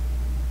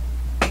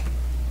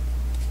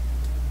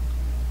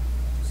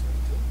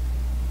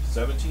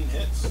 17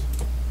 hits.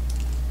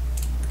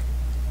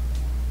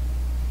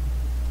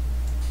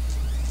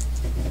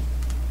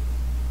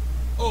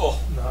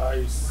 Oh,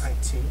 Nice.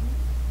 19.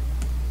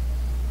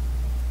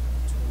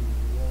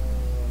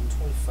 21,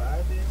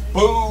 25 damage.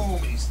 boom!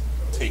 He's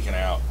taken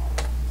out.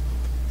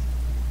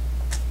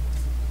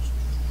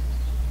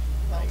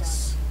 Well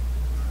Nice.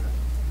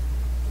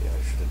 Yeah,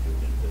 I should have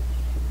given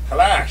it.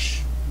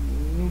 Kalash.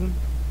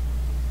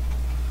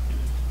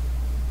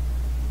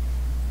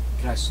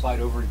 Can I slide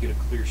over and get a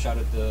clear shot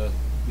at the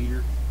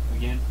leader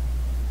again?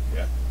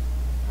 Yeah.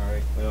 All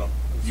right. Well,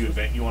 you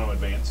want to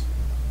advance?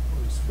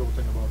 He's floating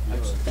above the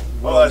That's- earth.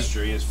 Well, that's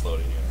true. He is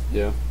floating.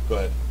 Yeah. Yeah. Go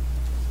ahead.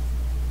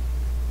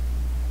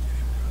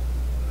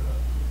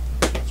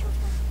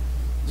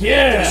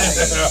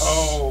 Yes!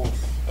 Oh,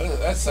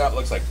 that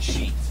looks like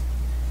cheat.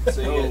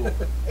 So you get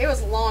It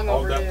was long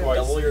All that overdue. twice.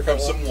 double your Here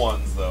comes some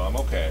ones, though. I'm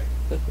okay.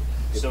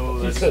 So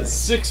He that's, said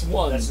 6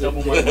 ones. that's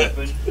double my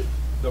weapon.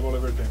 Double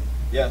everything.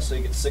 Yeah, so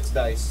you get 6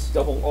 dice.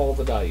 Double all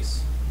the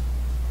dice.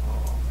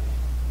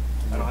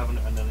 I don't have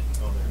another.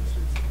 Oh, there it is.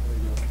 There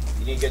you go.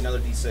 You need to get another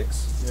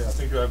d6. Yeah, I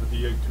think you have a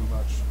D8 too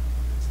much.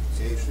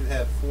 Yeah, you should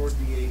have 4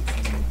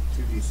 D8 and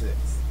 2 D6.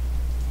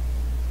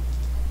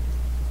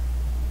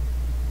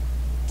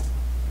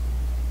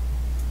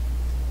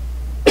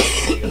 The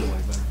other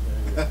way better.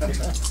 There you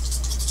go. Come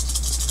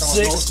on,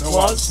 6 no plus?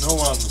 ones, no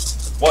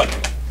ones.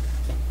 What?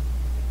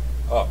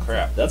 Oh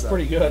crap. That's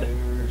pretty good.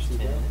 There's 10,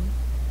 18,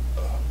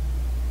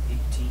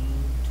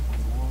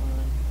 21,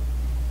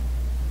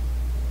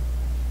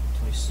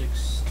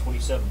 26,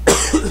 27.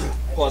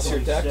 Plus your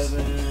dex.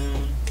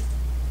 27,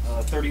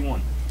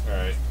 31. All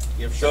right.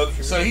 You have So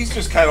sharpshooter? he's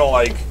just kind of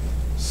like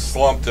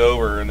slumped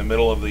over in the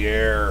middle of the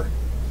air,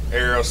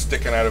 arrow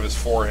sticking out of his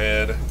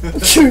forehead.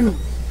 He's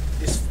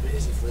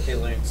busy for Hey,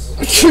 Lance.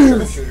 Achoo!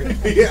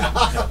 Sharpshooter. Yeah.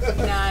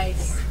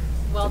 Nice.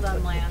 Well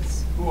done,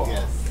 Lance.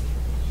 Yes.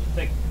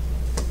 Thank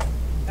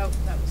Oh,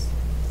 that was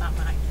not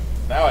mine.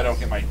 Now I don't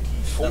get my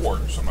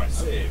D4s on my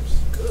saves.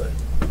 good.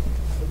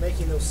 We're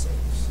making those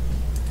saves.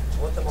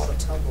 I want them all to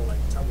tumble like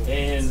tumble.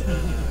 And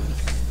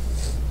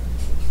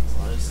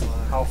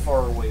how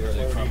far away are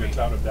they Or from you me? can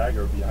cloud a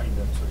dagger behind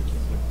them so you can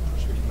like,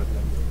 push him at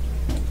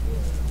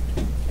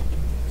them.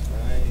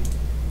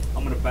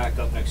 I'm gonna back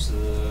up next to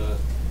the.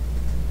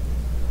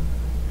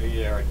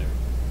 Yeah, right there.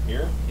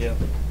 Here? Yep.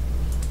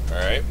 All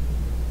right.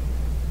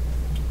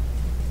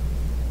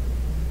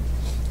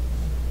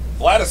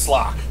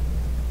 Vladislav.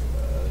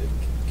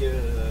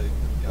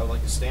 I would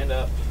like to stand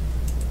up,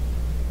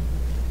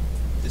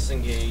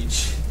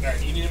 disengage. All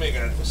right, you need to make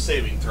a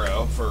saving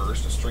throw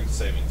first, a strength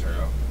saving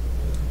throw.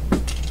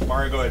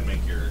 Mario, go ahead and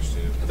make yours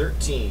too.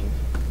 13.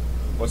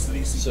 What's the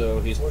DC? So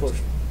he's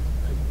pushed.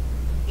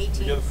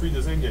 18. You get a free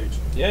disengage.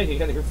 Yeah, you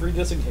got your free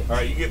disengage. All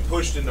right, you get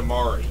pushed into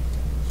Mari.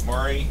 So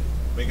Mari,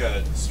 make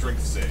a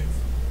strength save.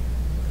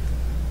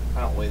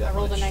 I don't weigh that I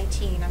rolled much. a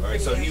 19. I'm All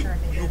right, pretty so sure I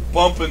did you it.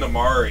 bump into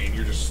Mari and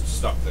you're just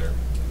stuck there.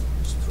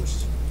 Just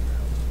push.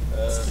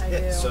 I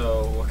do.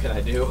 So what can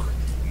I do?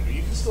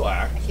 You can still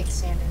act. I kick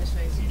sand in his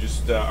face. You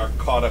just are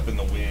caught up in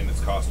the wind. It's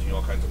costing you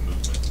all kinds of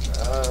movement.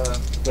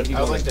 But he I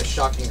would wanted- like to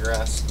shocking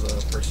grasp the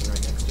person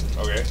right next to me.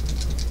 Okay.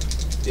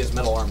 He has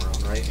metal armor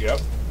on, right? Yep.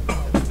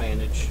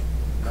 Advantage.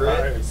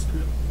 Crit. Nice.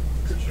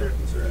 Crit. Sure.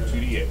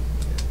 2d8.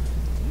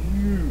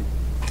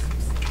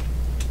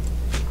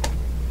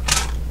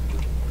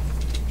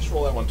 Just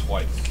roll that one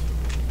twice.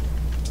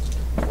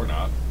 Or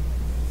not.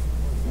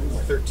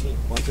 13.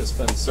 Once it's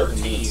spent 7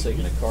 13. minutes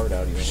taking a card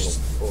out, you're a little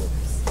full.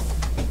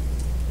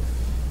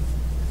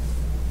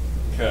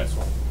 Okay.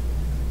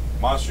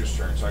 Monster's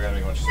turn, so I gotta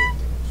make a bunch of saving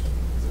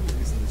Is there a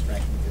reason this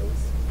tracking kills?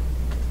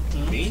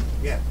 throws. Me?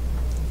 Yeah.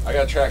 I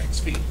got tracking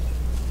speed.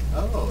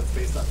 Oh, it's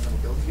based on how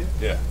many kills you get?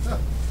 Yeah. Huh.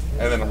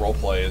 And then a role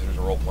play is there's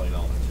a role playing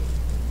element to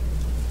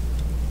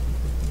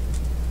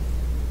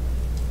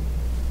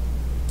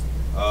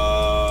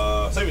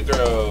it. Saving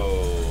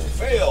throw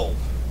failed.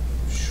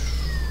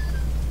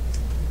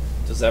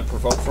 Does that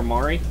provoke from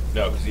Mari?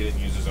 No, because he didn't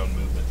use his own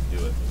movement to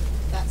do it.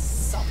 That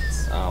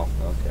sucks. Oh,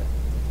 okay.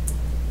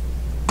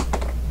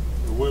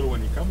 You will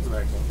when he comes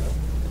back.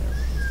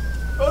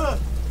 Ah!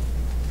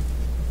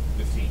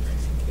 15.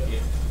 Yeah.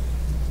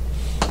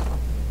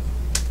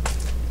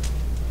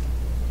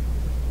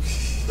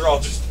 They're all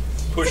just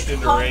pushed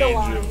into Conga range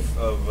line.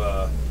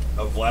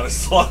 of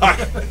Vladislav.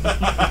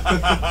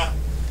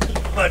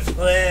 My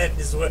plan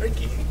is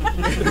working.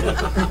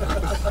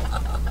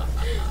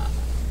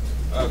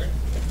 Okay.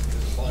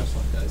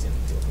 Flashlight guys in the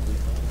field will be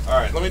fine.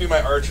 Alright, let me do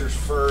my archers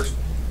first.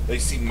 They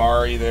see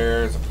Mari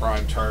there as a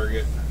prime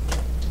target.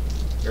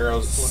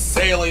 Arrows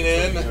sailing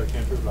in.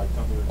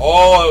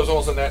 Oh, it was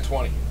almost a nat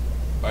 20.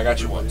 I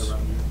got you once.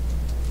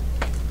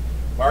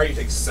 Mari, you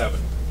take 7.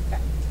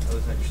 I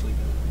was actually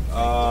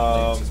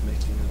Just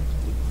making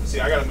it. See,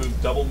 I gotta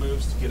move double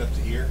moves to get up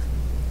to here.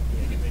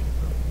 You can make it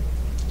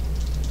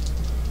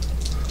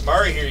though.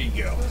 Mari, here you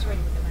go. He was right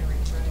within my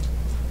range, right?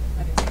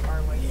 I didn't see far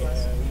away he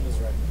was. Yeah, he was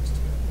right next to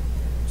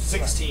it.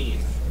 16.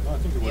 No, I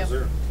think it was Yep.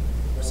 there.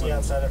 Was he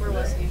outside of Where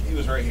was he? He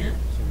was right here.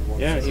 So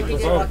Yeah, he he He did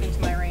provoked. walk into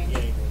my range. Yeah,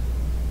 he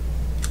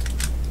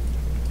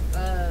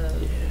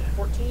did.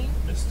 14?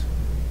 Missed.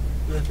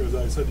 Yeah, because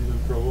I said he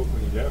didn't provoke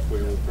when he left, but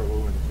he would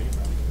provoke when he came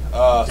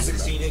back.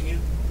 16 hit you?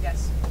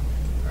 Yes.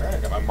 Alright, I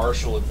got my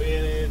martial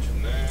advantage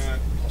and that.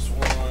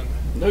 +1.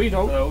 No, you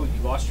don't. No,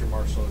 you lost your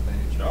martial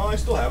advantage. No, I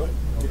still have it.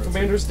 Your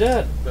commander's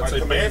dead. My That's a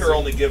commander basic-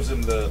 only gives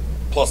him the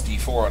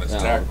 +D4 on his Oh,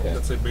 attack. okay.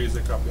 That's a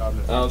basic of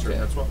Godly feature. Okay.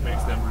 That's what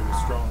makes them really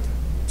strong.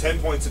 10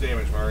 points of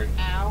damage, Mari.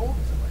 Ow.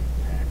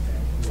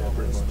 Yeah,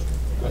 pretty much.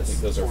 I think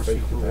those are Force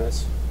fake feed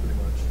rules. Pretty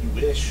much.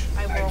 You wish.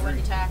 I roll an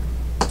attack.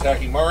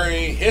 Attacking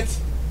Mari. Hit.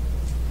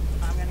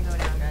 I'm gonna go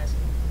down, guys.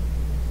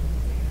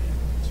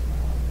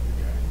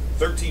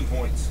 13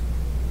 points.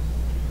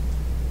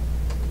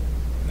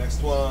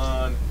 Next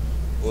one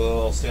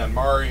will stay on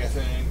Mari, I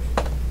think.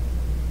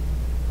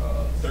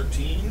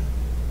 13.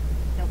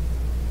 Nope.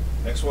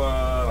 Next one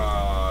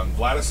on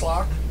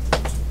Vladislav.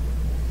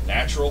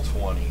 Natural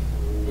 20.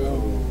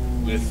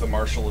 With the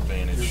martial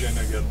advantage. You're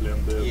gonna get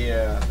blended.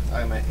 Yeah,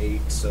 I'm at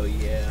 8, so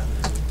yeah.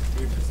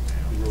 You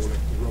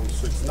roll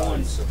 6 One.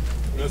 times. So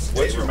this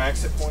What's your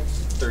max hit points?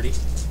 30.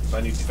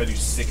 If I do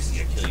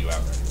 60, I kill you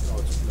outright.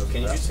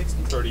 Can you do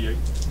 60? 38.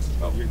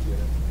 Oh. You get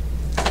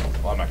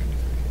it. Well, I'm not gonna do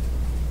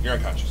 30. You're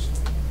unconscious.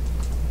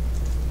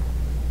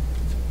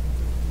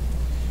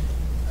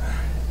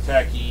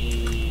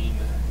 Attacking.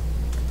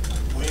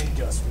 Wind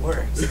gust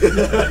works. Do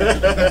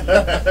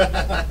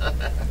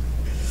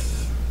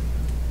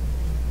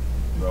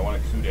I want a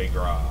coup de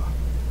grace?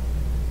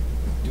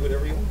 Do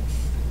whatever you want.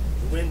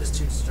 The wind is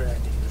too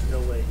distracting. There's no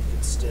way you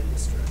can steady a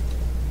strike.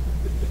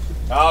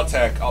 I'll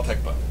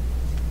take both.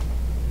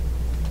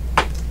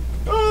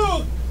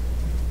 Oh!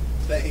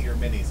 That hit your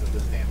minis, so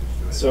does damage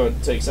to it. So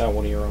it takes out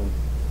one of your own.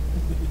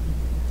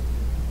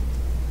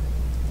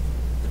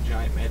 The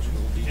giant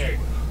magical There you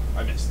D. go.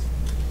 I missed.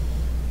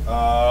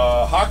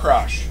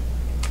 Hawkrush.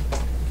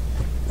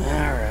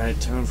 Alright,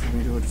 time for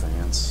me to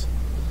advance.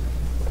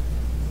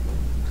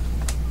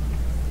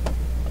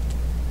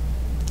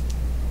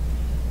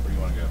 Where do you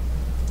want to go?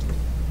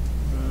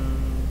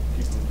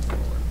 Keep moving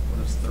forward.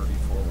 What is 30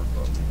 forward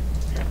button?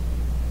 Here.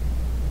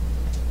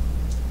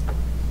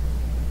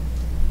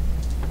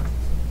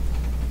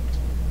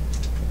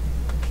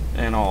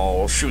 And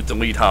I'll shoot the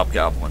lead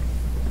hobgoblin.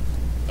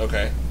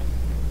 Okay.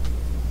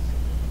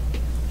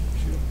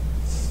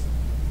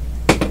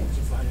 Did you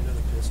find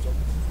another pistol?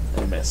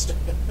 I missed.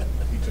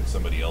 He took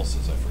somebody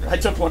else's, I forgot. I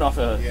took one off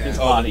of Yeah. his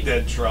Oh, body. the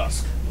dead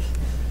Trusk.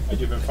 I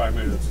give him 5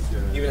 minutes. He's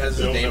gonna Even has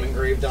his build name up.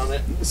 engraved on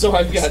it. So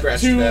I've got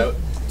Scratched it out.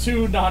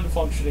 two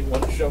non-functioning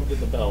ones shoved in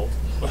the belt.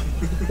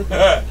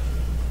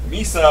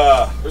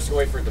 Misa. We're just gonna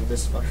wait for it to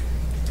misfire.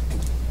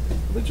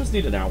 They just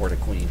need an hour to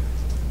clean.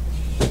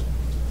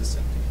 This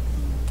empty.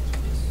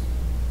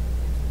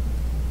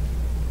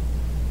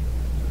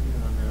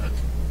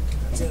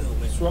 That's it,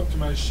 wind. Swap to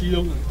my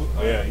shield and put.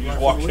 Oh yeah, you just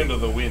walked into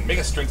the wind. Make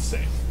a strength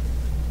save.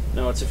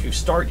 No, it's if you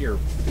start your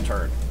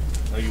turn.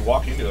 No, you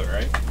walk into it,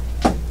 right?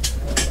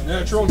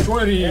 Natural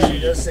 20. Yeah, it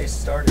does say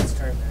start its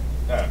turn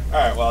there.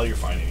 Alright, well, you're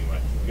fine anyway.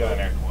 You got an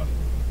act 1.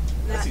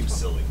 That Nah. seems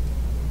silly.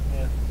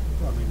 Yeah.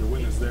 I mean, the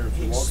wind is there if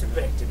He you're walking.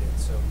 expected it,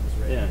 so he was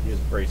ready. Yeah, he was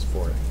braced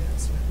for it.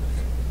 Yes.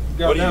 What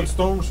do Goddamn you-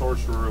 storm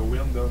sorcerer,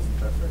 wind doesn't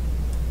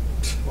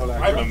affect. Well,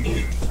 I'm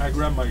immune. I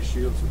grab my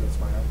shield, so that's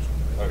my action.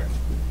 Okay.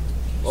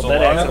 Well, So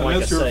that Lara- acted like a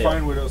Unless you're sail.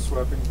 fine with us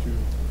swapping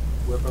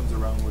to weapons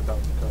around without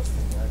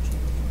casting action.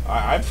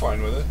 I'm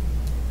fine with it.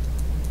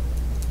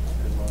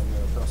 And I'm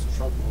gonna cast a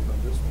shock bolt on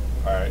this one.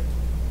 Alright.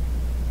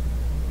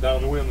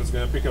 Downwind is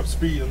gonna pick up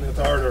speed and hit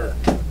harder.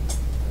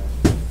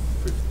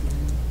 15.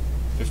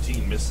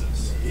 15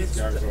 misses. It's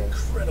guys an are-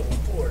 incredible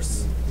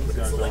force. These But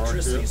guys it's are hard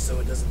electricity, to- so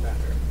it doesn't matter.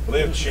 Well,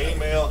 they have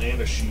chainmail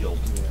and a shield.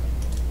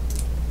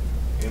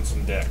 Yeah. And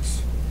some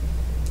decks.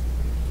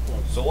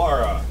 Well,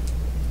 Solara.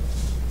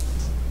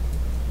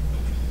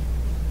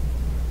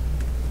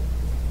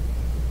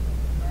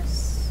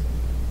 Yes.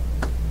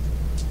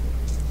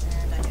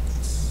 And I hit.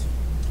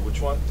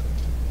 Which one?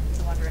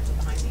 The one directly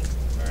behind me.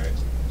 Alright.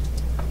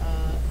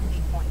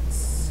 8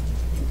 points.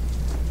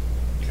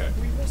 Okay. And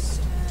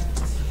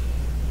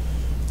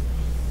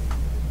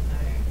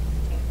I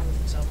can't move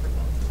himself for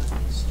both of them.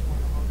 Just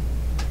one of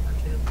them. Or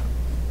two.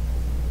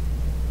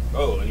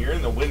 Oh, and you're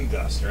in the wind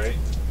gust, right?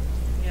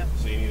 Yep.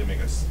 So you need to make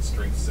a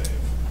strength save.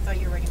 I thought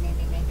you already made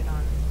me make it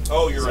on.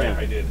 Oh, you're right. Yeah.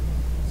 I did.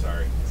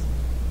 Sorry.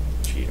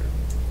 Cheater.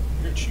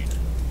 You're a cheater.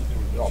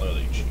 We all know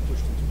that you cheat.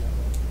 pushed into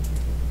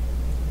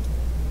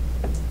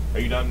that. Are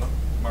you done,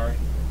 Mari?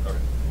 Okay.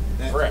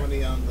 Nat Correct.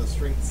 20 on the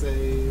strength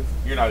save.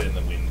 You're not in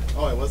the wind.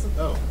 Oh, I wasn't?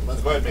 Oh,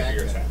 let's Go ahead and make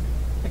your attack.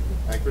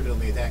 I critted on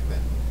the attack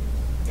then.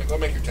 Yeah, go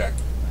make your attack.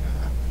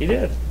 He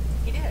did.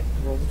 He did.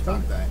 Roll the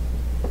Talk 20. die.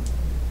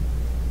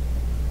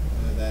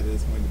 That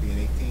is going to be an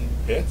 18.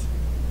 Hit.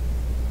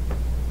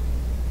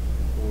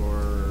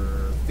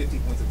 for 50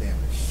 points of damage.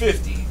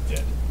 50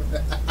 dead.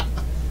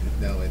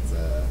 No, it's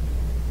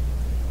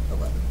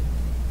 11.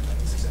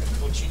 That's exactly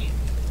what you need.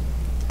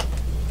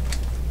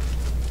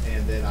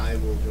 And then I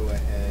will go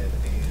ahead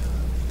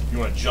and You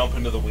want to jump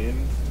into the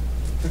wind?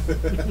 You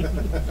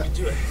could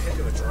do a heck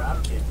of a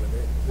drop kick with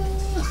it.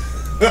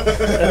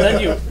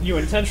 And then you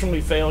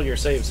intentionally fail your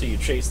save, so you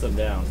chase them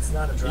down. It's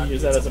not a drop You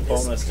use kick, that it's as a a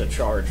bonus to miss.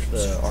 charge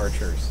the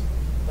archers.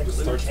 Like Just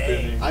Liu start Kang.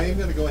 spinning. I am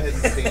going to go ahead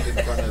and stand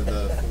in front of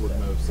the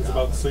forwardmost. It's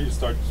about to say you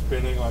start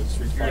spinning like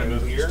Street You're Fighter. going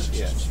to move here?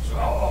 Yes.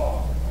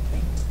 Oh.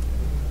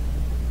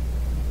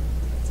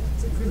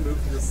 If we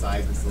move to the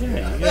side, this will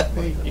Yeah,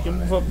 you can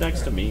move up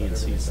next to me and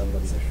see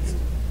somebody to shoot.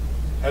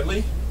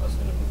 Headley? I was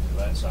gonna move to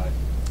that side.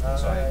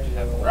 So I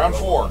have a Round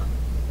 4. I'll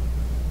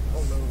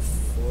move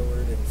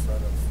forward in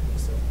front of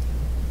Lisa.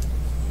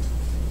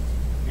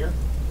 Here?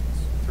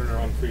 Turn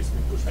around, face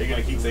me, push Are you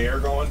going to keep the air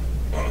going?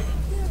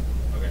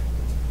 Okay.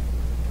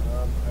 I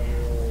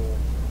will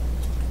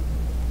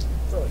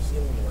throw a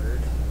healing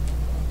word.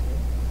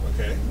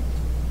 Okay.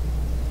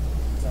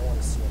 Because I want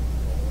to see him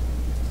roll.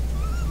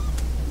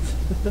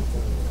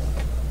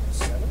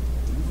 7.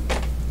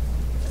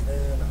 And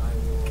then I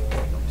will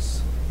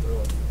throw a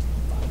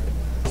fire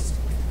blast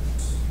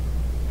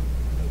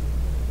at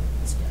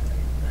this guy.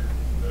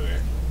 Okay.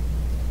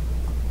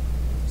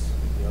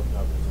 Yep,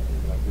 that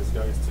was like this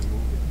guy is still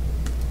moving.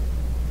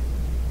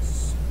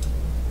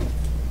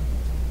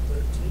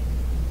 13.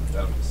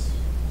 That was...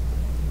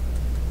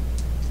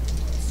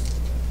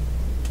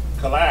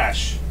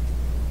 Kalash.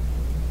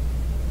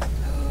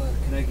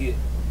 Can I get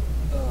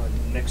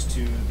next to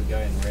the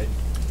guy in red?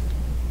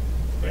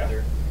 Right Yeah.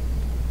 there.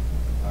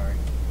 Alright,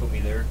 put me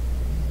there.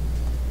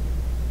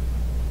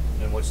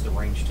 And then what's the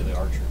range to the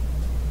archer?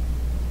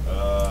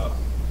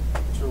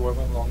 What's your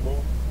weapon,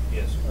 longbow?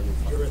 Yes. Are you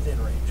You're within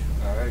range.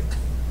 Alright.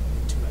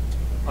 2 empty.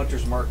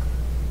 Hunter's mark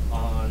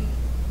on...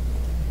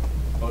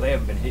 Oh, they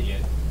haven't been hit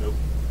yet. Nope.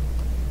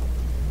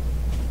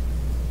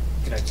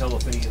 Can I tell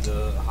if any of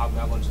the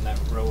hobgoblins in that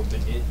row have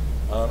been hit?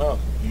 I don't know.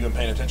 You been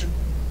paying attention?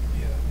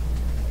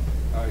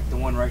 Yeah. Alright, the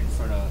one right in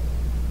front of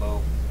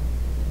Mo.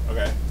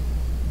 Okay.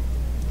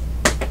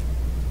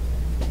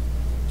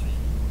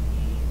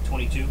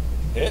 22.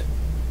 Hit?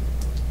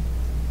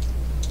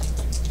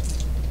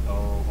 Oh,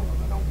 hold on,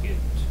 I don't get...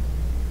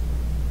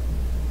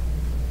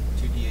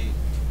 2d8,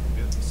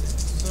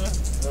 56.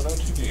 No,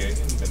 2d8. He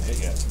hasn't been hit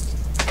yet.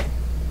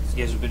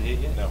 He hasn't been hit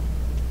yet? No.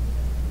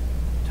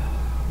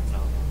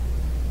 No.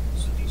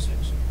 It's a D6.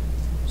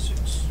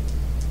 6.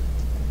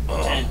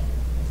 10.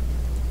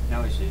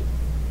 Now he's hit.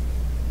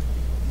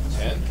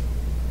 10.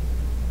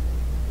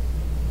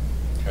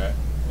 Okay.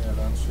 Yeah,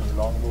 that's your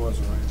longbow has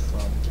a range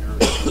from here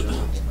to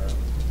here.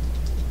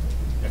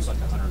 That's like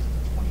 120.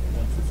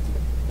 150.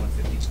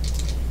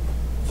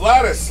 150.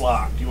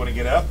 Vladislav, do you want to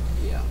get up?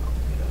 Yeah, I'll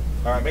get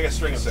up. Alright, make a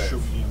string Shoot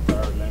save. the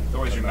entire length.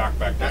 Otherwise you're knocked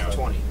back down. That's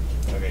 20.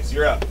 Okay, so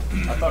you're up.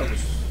 I thought it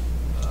was...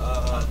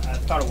 I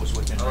thought it was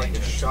within I like range.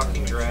 a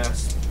shocking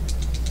grasp.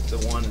 The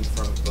one in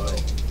front of Bo.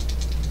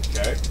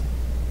 Okay.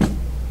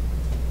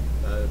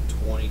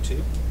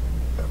 22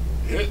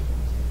 Hit.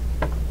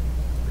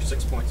 for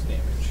 6 points of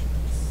damage.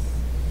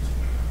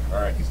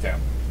 Alright, he's down.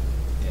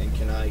 And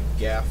can I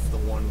gaff the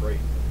one right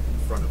in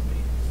front of me?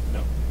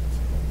 No.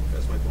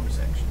 That's my bonus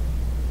action.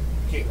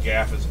 You can't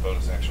gaff as a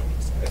bonus action.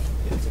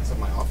 If it's on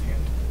my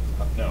offhand.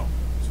 No.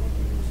 So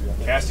you use the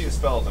attack. Casting a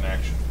spell is an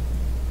action.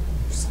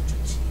 You're such a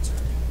cheater.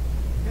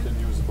 You can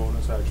use the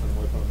bonus action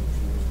weapon if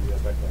you use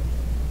the attack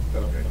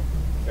action. Okay.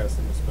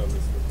 Casting a spell is the...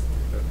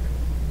 Okay.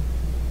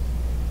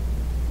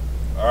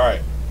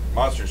 Alright.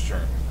 Monster's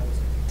turn. I was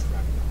like,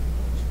 trapped.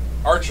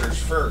 Archers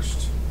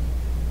first.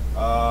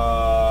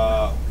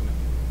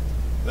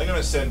 They're going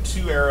to send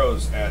 2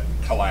 arrows at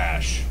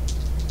Kalash.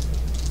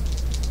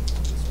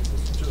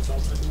 Just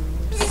outside the window.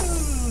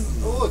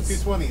 Oh, look, 2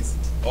 20s.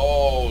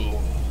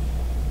 Oh.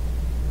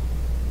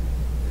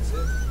 Is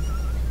it?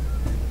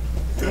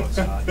 No, it's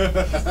not.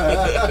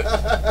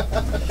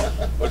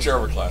 What's your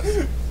armor class?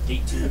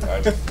 18.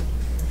 I don't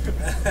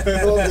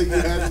think you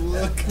had to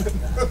look.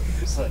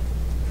 It's like...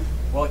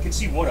 Well, I could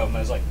see one of them. I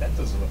was like, that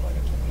doesn't look like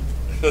a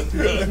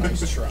 20.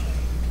 Nice try.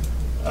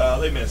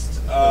 They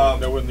missed.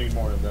 They wouldn't need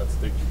more than that to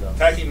take you down.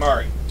 Attacking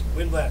Mari.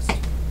 Wind blast.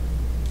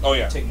 Oh,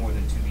 yeah. Take more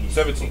than 2d8 to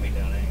 17. put me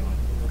down anyway.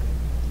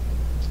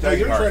 No, Attacking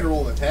you're Mari. trying to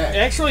roll an attack.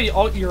 Actually,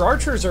 all your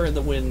archers are in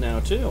the wind now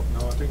too,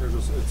 No, I think there's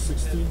just it's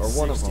 16. or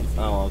one of 60 them.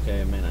 feet. Oh,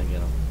 okay. I may not get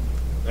them.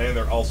 And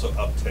they're also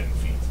up 10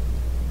 feet.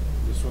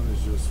 This one is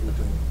just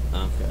within.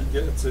 Okay.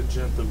 Yeah, it's a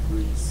gentle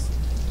breeze.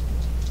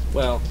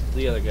 Well,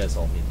 the other guys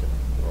all need to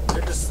roll.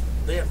 They're just,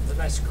 they have the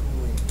nice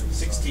cooling. breeze.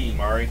 16,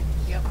 Mari.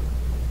 Yep.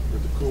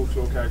 With the cool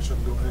cloak action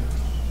going.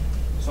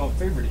 So,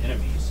 favorite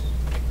enemies.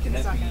 Can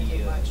It's that not gonna be,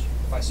 take much.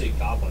 if I say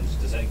goblins,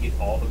 does that get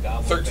all the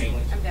goblin 13.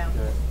 families? I'm down.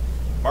 Yeah.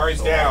 Mari's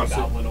So down.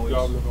 all the goblinoids?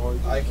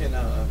 Goblinoid. I can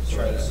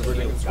try to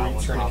everything heal is green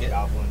green. tourniquet.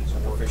 Goblins,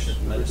 I'm orcs. proficient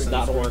in Everything medicine.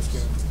 Not is green orcs.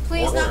 skin.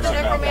 Please, Orcs not are the not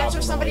necromancer.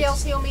 goblinoids. Somebody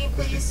else heal me,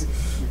 please.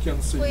 You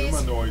can see Please.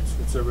 humanoids.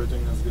 It's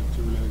everything that's got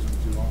 2 legs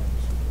and 2 arms.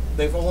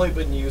 They've only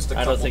been used a I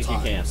couple don't think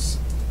times. you can.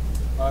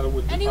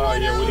 With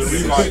Anyone yeah, with else? the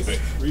revised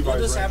You'll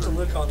just have to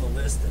ranger. look on the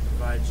list that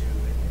provides you in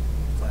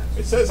your class.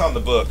 It says on the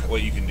book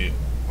what you can do,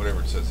 whatever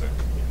it says there.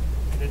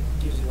 And it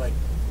gives you like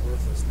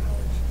worthless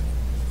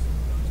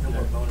knowledge. No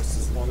more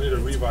bonuses. Only the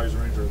revised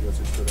ranger gets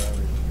extra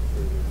damage.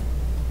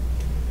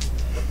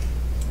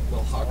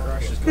 Well,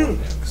 Hawkrush is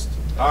going next.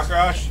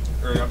 Hawkrush,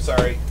 or I'm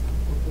sorry,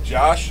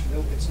 Josh,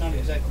 Nope, it's not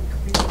exactly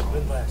complete.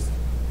 Win last.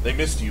 they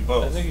missed you I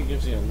both. think it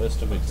gives you a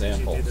list of Did you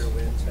examples. do their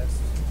win test?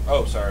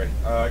 Oh, sorry.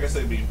 I guess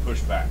they'd be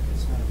pushed back.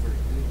 It's not a very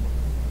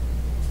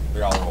good.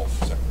 They all roll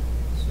separate.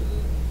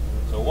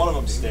 So one of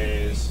them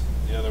stays,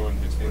 the other one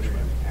gets pushed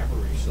back.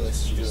 So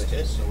let's do a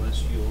hit.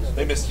 Celestials.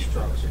 They missed you.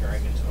 Constructs,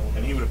 dragons,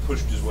 And he would have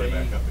pushed his way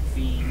back up.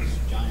 Fiends,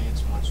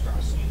 giants,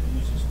 monstrosities,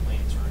 oozes,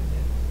 plants, or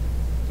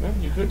undead. Well,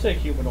 you could take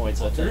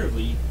humanoids, I think.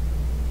 Alternatively,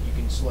 you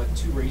can select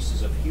 2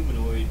 races of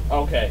humanoid.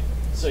 Okay,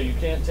 so you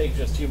can't take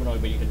just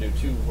humanoid, but you can do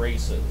 2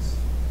 races.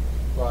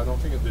 Well, I don't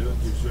think it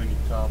gives you any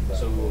combat.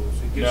 So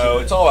it gives No, you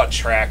it's all about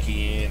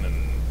tracking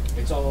and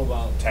It's all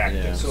about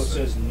tactics. So it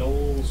says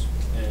gnolls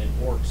and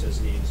orcs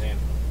as the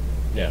example.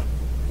 Yeah.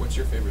 What's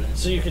your favorite answer?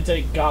 So you could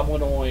take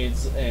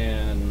goblinoids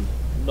and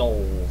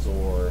gnolls,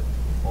 or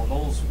Well,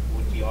 gnolls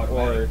would be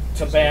automatic.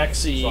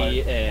 tabaxi So I'd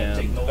take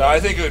and- gnolls. No, I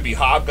think it would be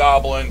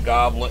hobgoblin,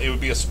 goblin. It would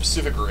be a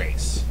specific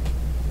race.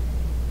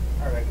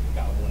 Alright,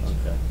 goblins.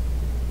 Okay.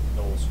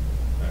 Gnolls.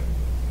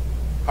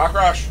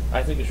 Hawkrush.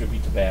 I think it should be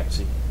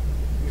tabaxi.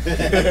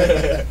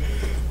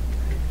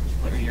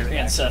 Or your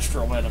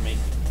ancestral enemy.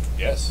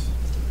 Yes.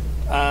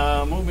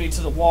 Move me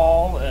to the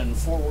wall and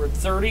forward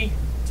 30.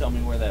 Tell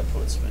me where that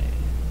puts me.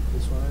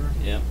 This one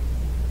here? Yep.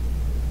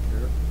 Here?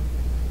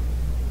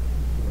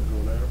 You wanna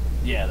go there?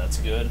 Yeah, that's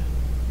good.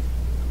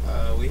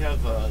 We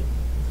have a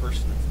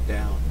person that's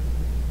down.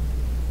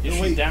 Is No,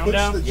 she wait, down push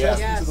down? the Yeah.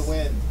 chest into the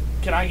wind.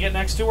 Can I get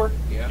next to her?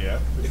 Yeah.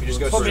 If you just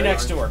go Put me straight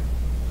next on. to her.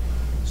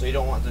 So you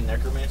don't want the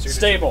necromancer to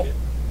Stable. take it?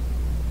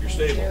 You're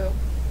Thank stable.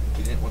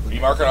 You didn't want the Are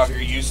you marking off your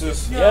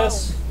uses? No.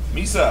 Yes.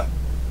 Misa.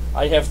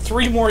 I have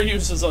 3 more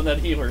uses on that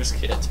healer's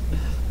kit. You're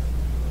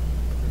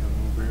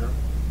gonna move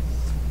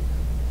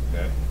here.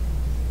 Okay.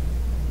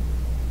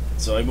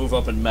 So I move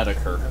up and medic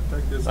her. I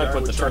think this I guy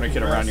put the with tourniquet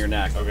shocking around vest. your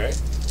neck. Okay.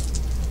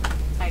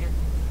 Tighter.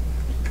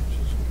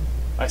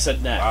 I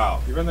said neck.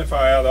 Wow. Even if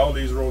I add all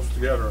these rolls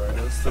together, right,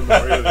 that's still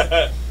not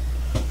really.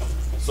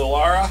 So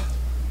Lara,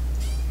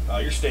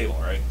 you're stable,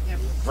 right? Yep.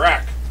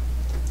 Vrac.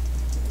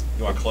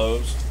 You want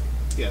clothes?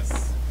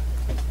 Yes.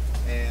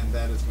 And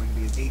that is going to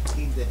be an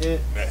 18 to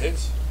hit. That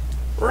hits.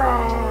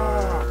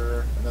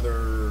 Or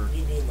another.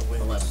 You mean the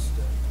win 11. test.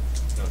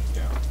 No, he's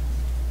down.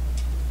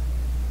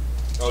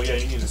 Oh yeah,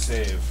 you need to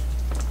save.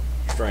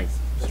 Strength.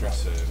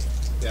 Stress save.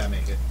 Yeah, I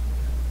make it.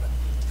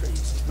 Pretty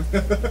easy.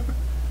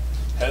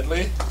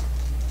 Headley.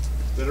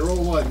 Did I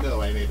roll 1?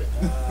 No, I made it.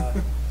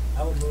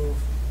 I will move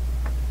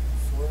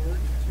forward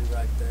to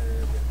right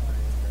there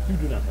behind. You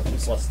do not have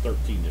this plus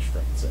 13 to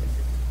strength save.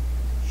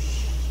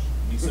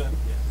 Misa. Yeah.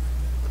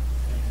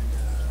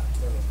 And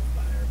throw a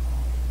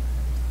fireball.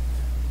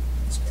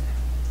 This guy.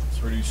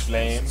 Let's reduce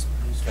flame.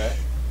 Okay.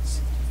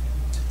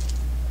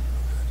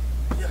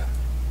 Yeah.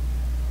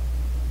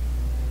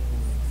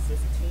 15.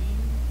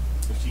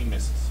 15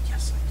 misses.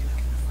 Yes, I can.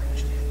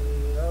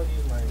 I'll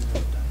use my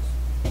dice.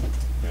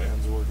 Okay.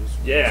 And Zord this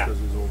one, Yeah. because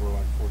he's over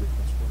like 40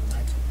 plus 40.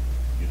 19.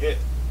 You hit.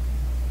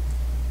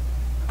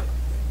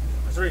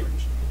 3.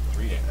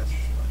 3 damage.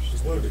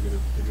 She's They gotta wounded. get it.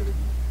 They gotta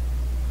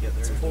Yeah,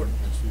 It's they're important.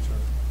 next to each other.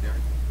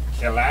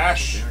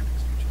 Kalash.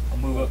 I'll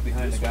move up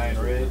behind This the guy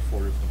one in is red. over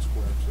 40 plus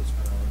squares, so it's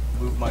kind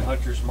of Move my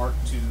hunter's mark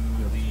to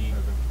the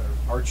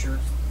archer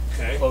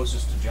Okay.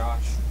 closest to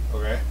Josh.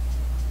 Okay.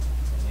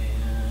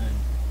 And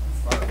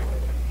fire away.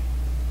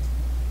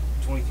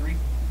 23.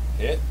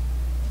 Hit.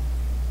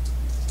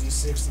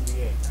 D6 and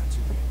D8, not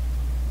too bad.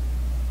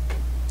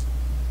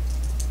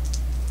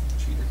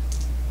 cheater.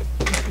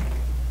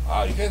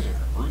 Wow, you guys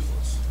are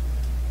ruthless.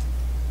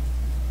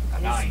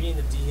 I'm used to 9. being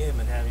a DM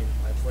and having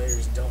my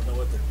players don't know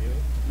what they're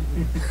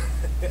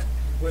doing.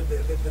 When the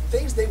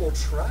things they will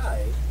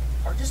try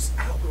are just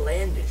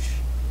outlandish.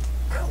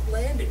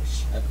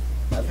 Outlandish.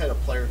 I've had a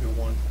player who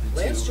won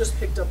Lance just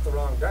picked up the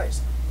wrong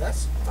dice.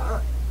 That's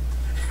fine.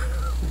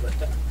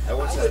 I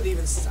once wouldn't had-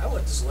 even. I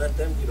would just let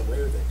them get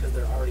away with it because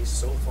they're already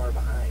so far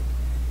behind.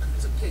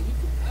 It's okay. You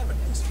can have an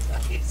extra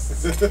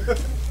dice.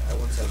 I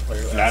once had a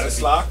player who asked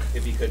Ladislav?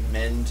 if he could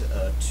mend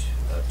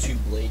 2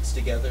 blades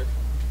together.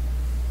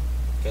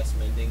 Guess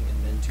mending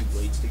and mend 2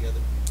 blades together.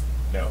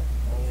 No.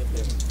 Only if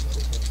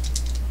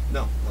they-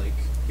 No, like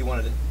he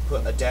wanted to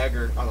put a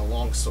dagger on a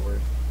long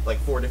sword, like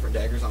 4 different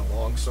daggers on a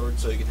long sword,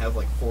 so you can have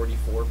like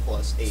 44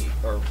 plus 8,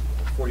 or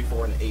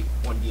 44 and 8,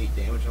 1d8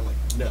 damage. I'm like,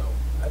 no.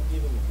 I'd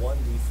give him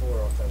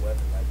 1d4 off that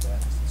weapon like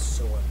that. It's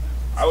so unbalanced.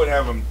 I would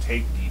have him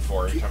take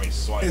D4 every time he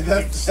swung. And He'd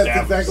that's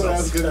stab exactly what I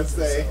was himself. going to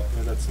say.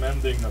 Yeah, that's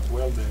mending, not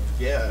welding.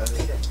 Yeah.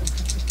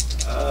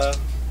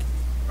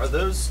 Are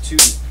those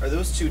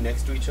two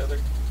next to each other?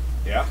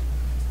 Yeah.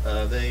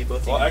 They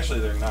both. Well, actually,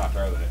 they're not,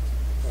 are they?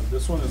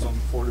 This one is on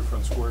 4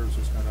 different squares, so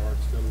it's kind of hard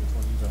to tell which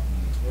one he's on.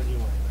 What do you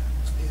want?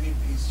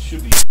 He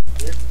should be.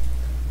 Here?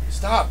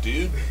 Stop,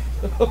 dude.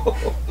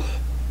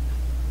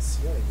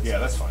 Ceiling is Yeah,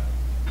 that's fine.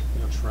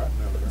 You know,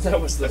 shrapnel.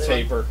 That was the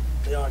paper.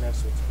 They are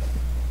next to each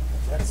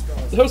other. That spell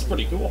is That was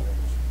pretty cool.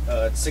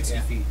 It's 60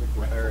 feet.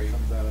 Or,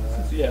 Comes out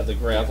of that. Yeah, the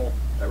gravel.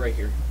 right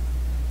here.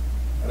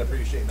 I'd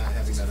appreciate not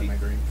having that in my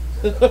drink.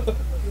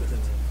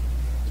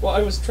 Well,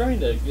 I was trying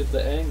to get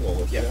the angle.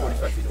 With Yeah, Josh.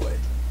 45 feet away.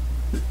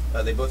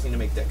 They both need to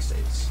make dex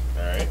saves.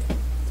 Alright.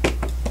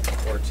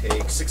 Or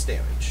take 6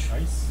 damage.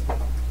 Nice.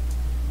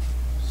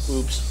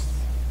 Oops.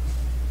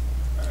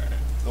 Alright.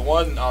 The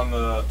one on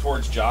the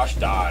towards Josh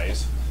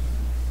dies.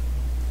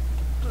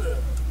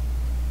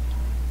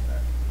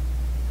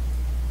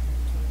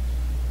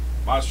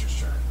 Monster's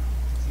turn.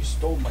 You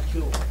stole my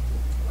kill.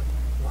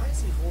 Why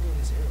is he holding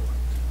his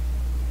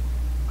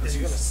arrow? Is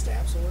he gonna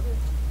stab someone with it?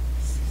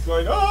 He's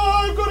going, oh,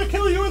 I'm gonna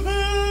kill you with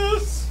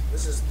this!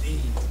 This is the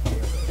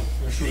arrow.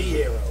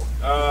 The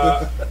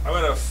arrow. I'm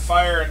gonna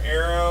fire an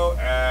arrow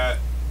at.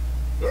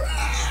 Wait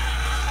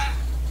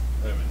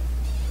a minute.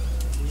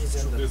 He's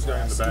in the This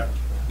guy in the back.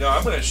 No,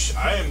 I'm gonna.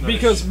 I am gonna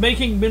Because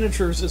making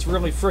miniatures is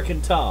really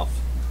frickin' tough.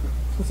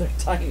 They're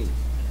tiny.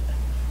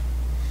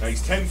 now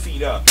he's 10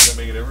 feet up. Does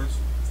that make a difference?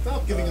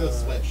 Stop giving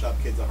those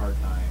sweatshop kids a hard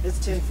time. It's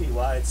 10 feet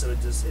wide, so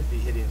it'd be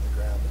hitting the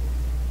ground.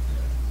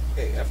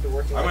 Okay, after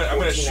working I'm like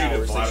gonna 14 shoot at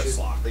hours,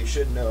 Vladislav. they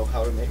should know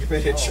how to make a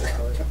miniature.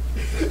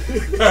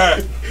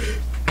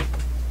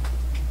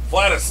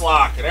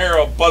 Vladislav, an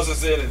arrow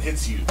buzzes in and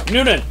hits you.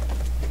 Noonan,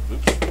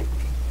 Oops.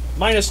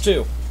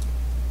 -2.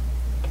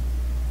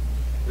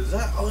 Is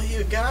that all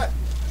you got?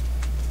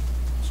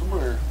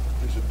 Somewhere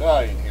there's a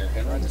die in here,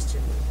 Henry. Minus 2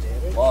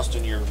 damage. Lost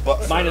in your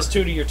butt. -2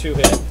 to your 2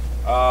 hit.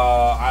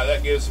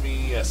 That gives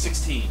me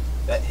 16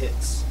 That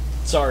hits.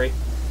 Sorry.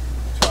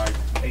 Tried.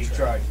 Hey, you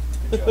tried.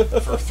 Good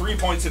job. For 3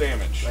 points of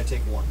damage. I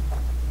take 1.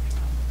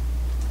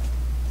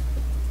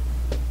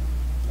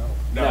 No.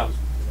 No.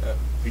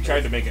 He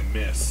tried to make it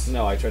miss.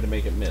 No, I tried to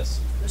make it miss.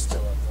 They're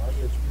still up. I'll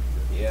get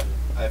you. Yeah,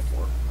 I have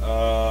 4.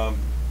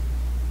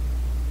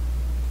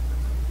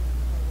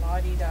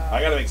 La-di-da.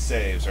 I gotta make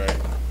saves, right?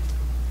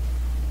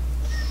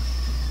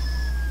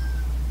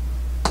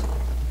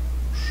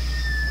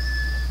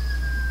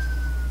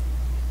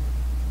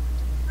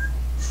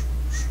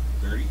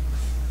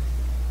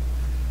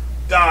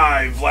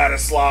 Die,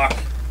 Vladislav!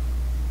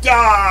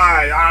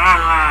 Die!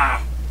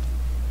 Ah!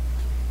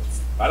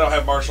 I don't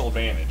have martial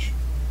advantage.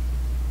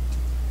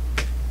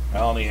 I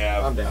only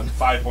have I'm down.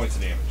 5 points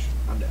of damage.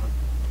 I'm down.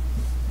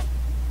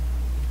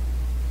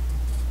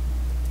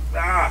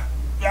 Ah!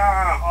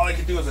 Ah! All I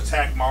could do is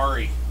attack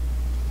Mari.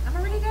 I'm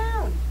already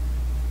down.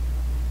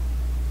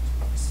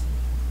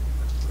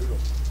 Brutal.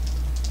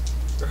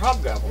 They're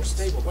hobgoblins.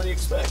 They're stable. What do you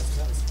expect?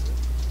 That was good.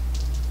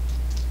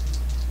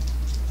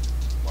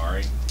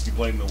 Mari, you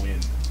blame the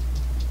wind.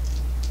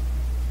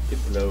 It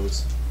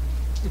blows.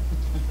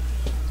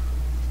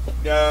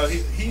 No,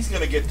 he's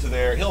gonna get to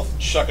there. He'll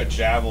chuck a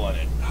javelin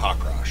at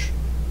Hawkrush.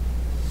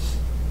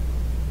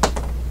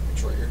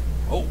 Trigger.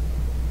 Oh.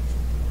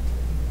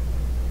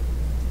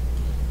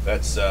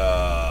 That's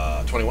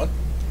 21.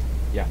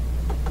 Yeah.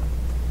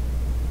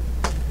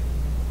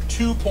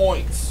 2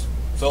 points.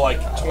 So like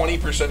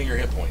 20% of your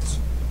hit points.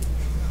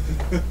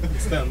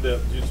 Stand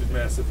up due to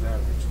massive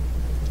damage.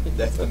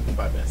 That's been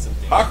by massive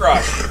damage.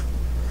 Hawkrush.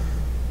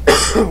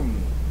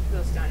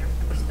 Goes down every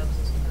time he stubs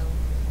his toe.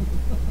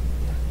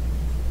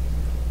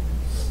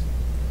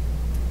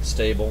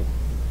 Stable.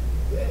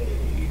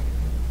 Yay.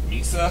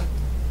 Misa.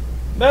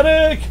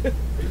 Medic! You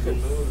can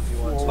move if you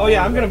want to. Oh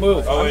yeah, I'm gonna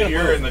move. Oh, I'm wait, gonna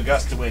you're move. in the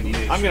gust of wind. You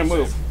need to I'm gonna shoot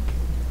move.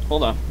 save.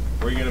 Hold on.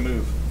 Where are you gonna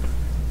move?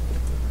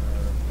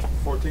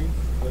 14. Is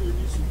that your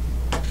DC?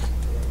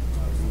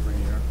 Over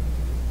here.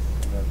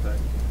 And attack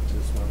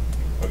this one.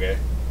 Okay.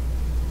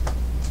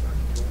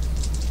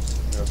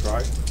 You gonna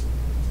try?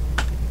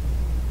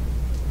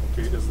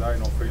 Okay, this die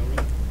not fail me.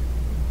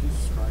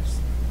 Jesus Christ.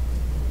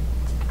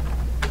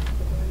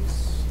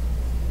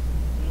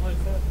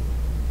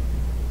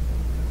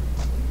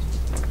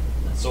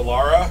 So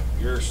Lara,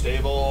 you're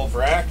stable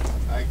Vrak.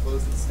 I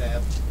close and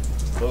stab.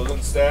 Close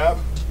and stab.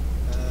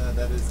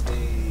 That is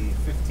a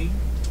 15.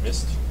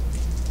 Missed.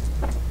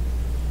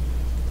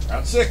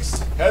 Round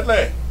 6.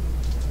 Headley.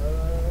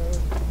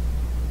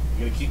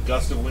 You gonna keep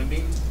gust of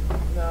winding?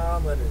 No,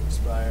 I'm letting it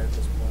expire at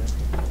this point.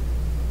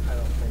 I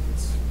don't think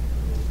it's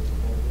really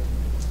more of it.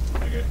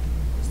 Okay.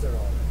 Because they're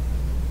all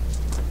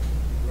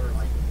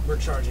right. We're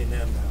charging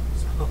them now.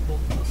 So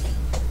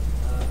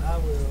I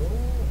will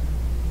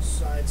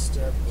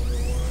sidestep over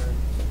one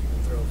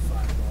and throw a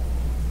fireball.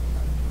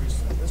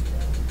 Reset this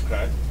guy.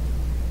 Okay.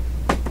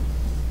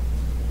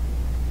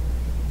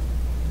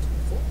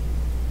 4.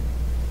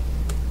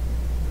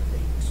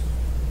 8.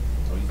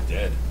 Oh, he's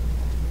dead.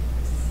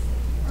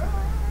 And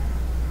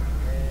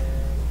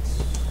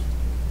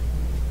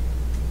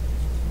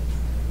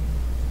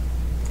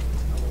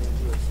I'm going to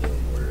do a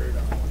healing word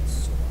on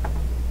Solana.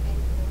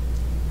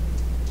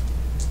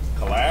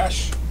 Kalash.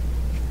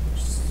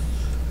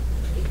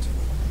 8.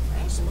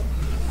 Excellent.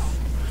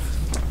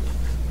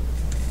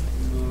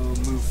 We'll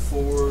move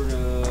forward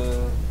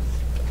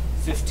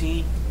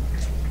 15.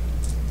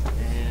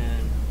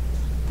 And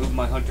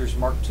my hunter's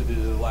mark to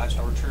the last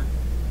archer.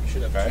 You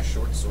should have Okay. 2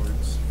 short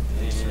swords.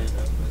 And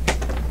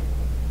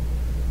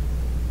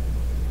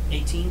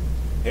 18.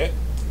 Hit.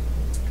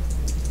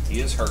 He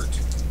is hurt.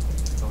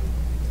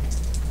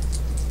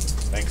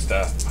 Thanks to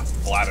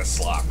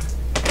Vladislav.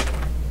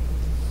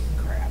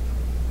 Crap.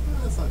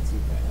 Well, that's not too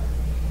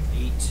bad.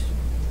 8.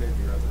 Compared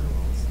to your other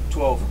rolls.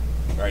 12.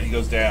 Alright, he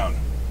goes down.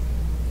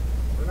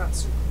 We're not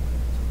super.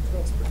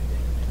 12's pretty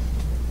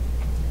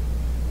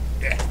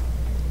big. Yeah.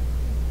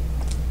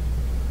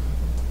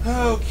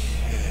 Okay.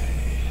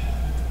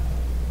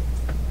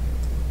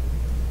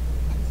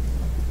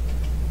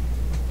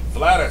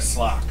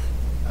 Vladislav.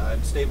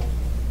 I'm stable.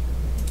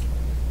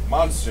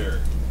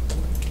 Monster.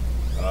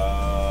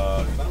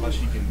 Not much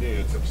he can do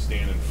except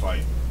stand and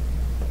fight.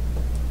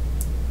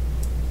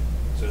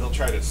 So he'll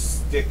try to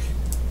stick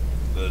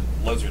the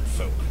lizard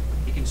folk.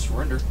 He can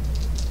surrender.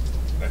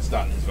 That's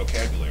not in his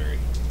vocabulary.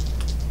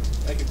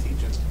 I can teach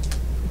him.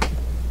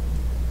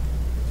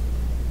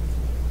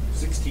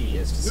 16. He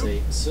has to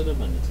say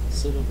cinnamon.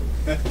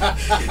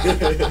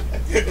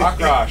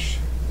 Akrosh.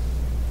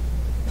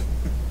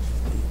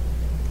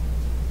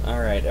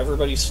 Alright,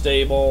 everybody's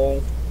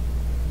stable.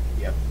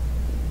 Yep.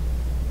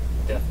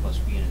 Death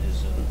must be in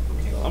his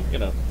vocabulary. I'm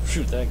gonna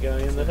shoot that guy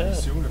in the head.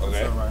 Soon if Okay.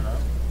 it's not right now.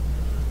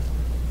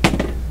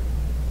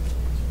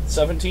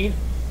 17?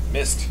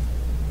 Missed.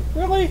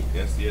 Really?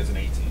 Yes, he has an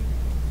 18.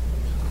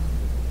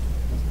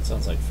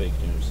 Sounds like fake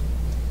news.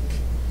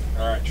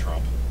 Alright,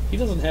 Trump. He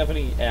doesn't have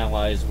any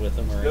allies with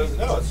him or anything.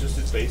 No, it's just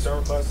his base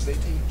armor class is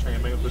 18. Trying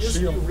to make up You the just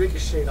shield. do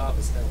ricochet off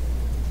his helmet.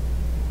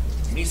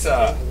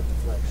 Misa. With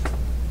deflection.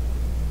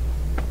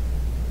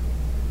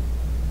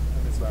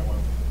 I missed that one.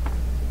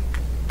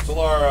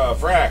 Solara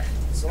Vrac.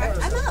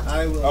 I'm up.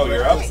 I will. Oh,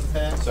 you're up? reckless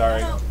attack.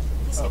 Sorry. No,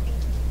 he's Oh. skipping.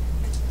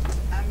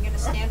 I'm gonna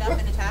stand up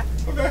and attack.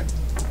 Okay.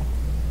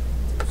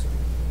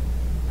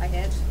 I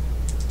hit.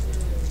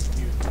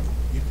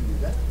 You can do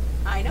that.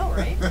 I know,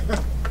 right?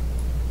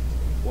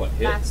 What,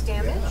 hit? Max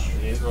damage. Yeah. You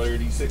didn't roll your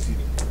d6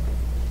 either.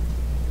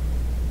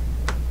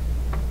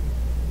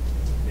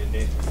 Didn't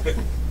it?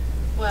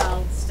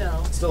 Well,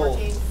 still. Still,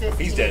 14,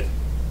 15. He's dead.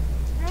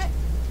 Alright.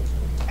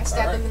 I stab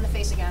Alright. him in the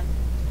face again.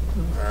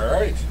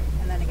 Alright.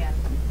 And then again.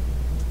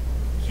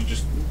 So you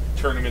just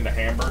turn him into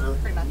hamburger?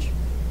 Pretty much.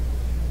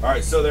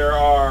 Alright, so there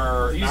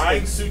are These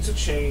 9 the- suits of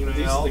chainmail,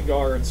 These are the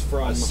guards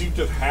from a suit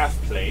of half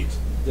plate,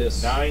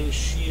 this. 9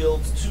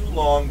 shields, 2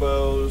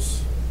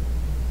 longbows,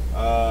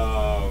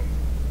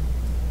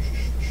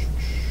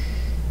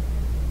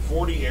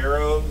 40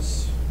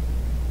 arrows,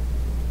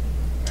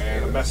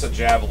 and a mess of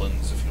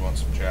javelins if you want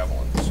some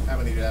javelins. How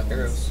many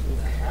javelins?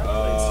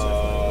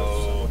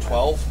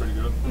 12. Pretty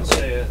good. I'm gonna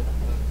say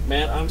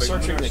Matt, I'm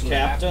searching the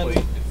captain.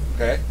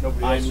 Okay.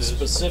 Nobody I'm else is.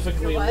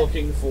 specifically What?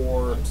 looking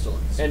for I'm still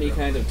in any zero.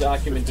 kind of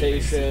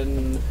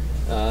documentation,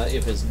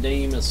 if his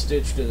name is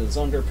stitched in his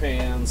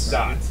underpants,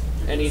 Dot.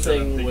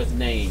 anything with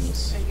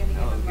names. Are you gonna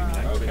Oh, give give me him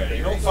that. Okay,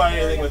 you don't find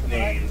anything with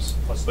names,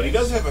 but he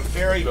does have a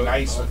very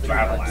nice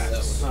battle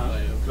axe.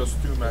 Plus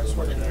 2 max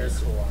What weapon an because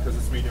asshole.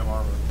 it's medium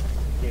armor.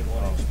 Game Oh,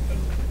 one. then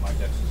my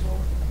dex is lower.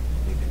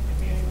 They didn't hit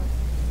me anyway.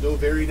 No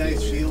very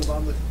nice shield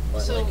on the.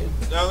 So,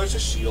 No, there's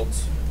just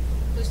shields.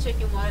 who's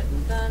taking what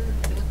then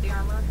with the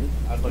armor?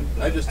 I'd like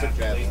the I just took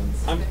half plate.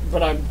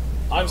 javelins.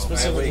 I'm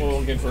specifically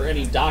looking for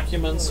any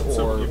documents or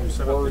So you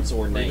set up words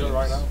or the names. radio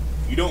right now?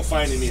 You don't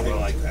find anything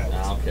like that.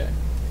 Ah, okay.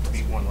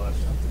 Beat one less.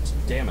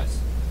 Damn it.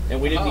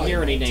 And we didn't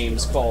hear any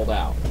names called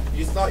out.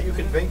 You thought you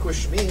could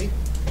vanquish me?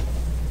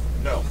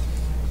 No.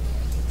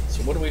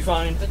 So what do we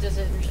find? But does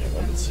it restrict my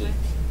Let's see. movement?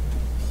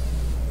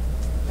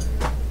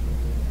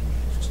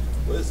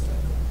 Wisdom.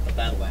 A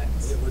battle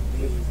axe. It would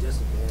be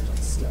disadvantage on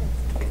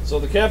stealth. So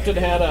the captain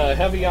had a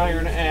heavy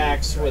iron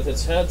axe with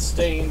its head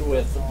stained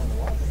with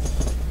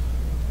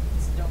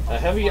a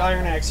heavy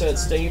iron axe head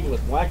stained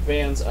with black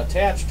bands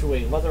attached to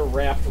a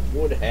leather-wrapped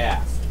wood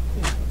haft.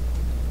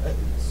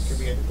 Should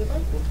be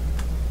identified.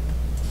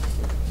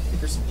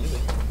 Here's some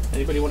healing.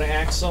 Anybody want to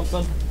axe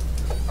something?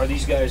 Are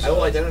these guys? I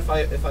will identify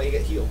it if I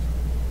get healed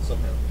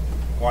somehow.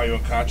 Why are you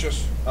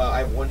unconscious? I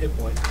have 1 hit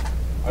point.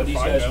 Are these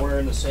Find guys out.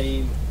 wearing the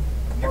same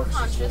marks as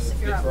conscious the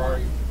if you're at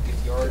one.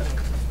 yard?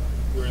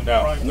 You're in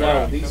No. prime No,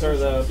 time. these are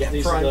the Yeah,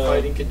 these prime are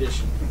fighting the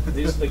condition.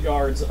 these are the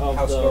guards of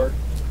House the guard.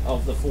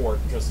 of the fort,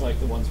 just like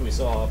the ones we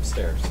saw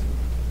upstairs.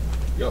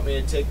 You want me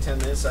to take 10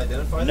 minutes to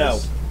identify No.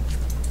 this?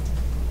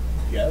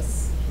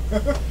 Yes.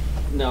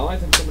 No, I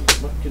think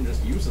someone can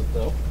just use it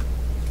though.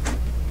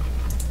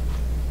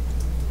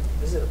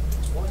 Is it a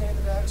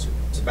one-handed axe or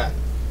It's a bat.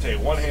 It's a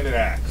one-handed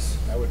axe.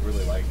 I would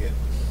really like it,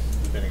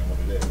 depending on what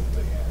it is.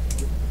 But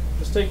yeah.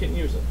 Just take it and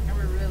use it. I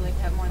would really like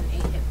to have more than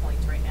 8 hit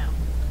points right now.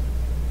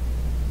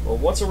 Well,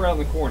 what's around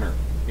the corner?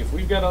 If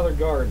we've got other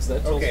guards,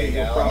 that tells Okay, me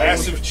yeah, we'll I'll- probably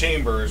Massive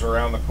chambers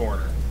around the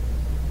corner.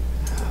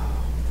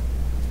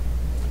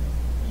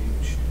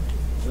 huge.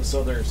 This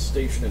other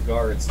station of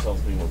guards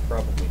tells me we're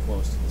probably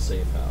close to the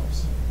safe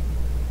house.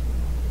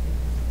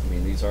 I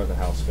mean, these are the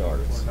house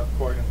guards. We're not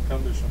quite in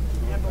condition to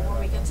do Yeah, it but when we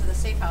right get to the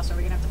safe house, are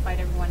we gonna have to fight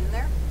everyone in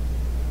there?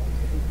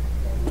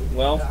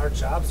 Well, our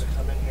job's to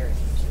come in here and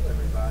kill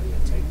everybody everybody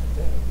and take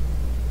the day.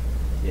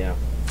 Yeah.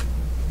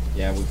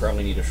 Yeah, we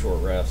probably need a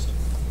short rest.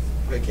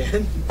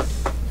 Again?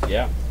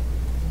 Yeah.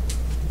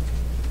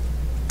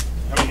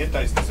 How many hit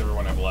dice does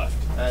everyone have left?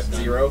 I have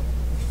 0.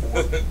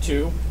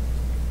 2.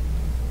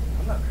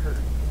 I'm not hurt.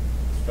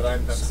 But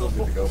I'm still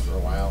good to go for a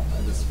while.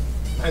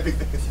 I think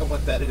I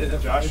want that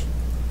identified. Josh?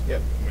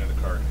 Yep. Give me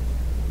the card.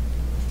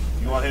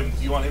 You want him?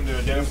 You want him to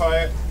identify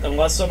it?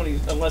 Unless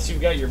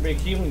you've got your big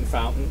healing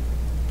fountain,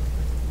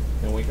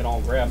 and we can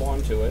all grab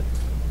onto it.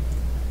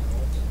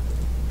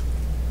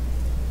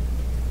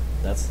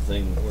 That's the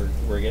thing.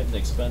 We're getting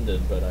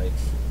expended, but I.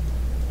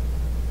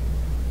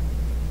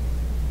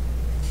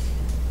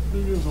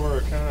 Thing is,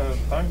 we're kind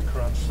of time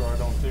crunch, so I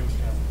don't think we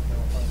can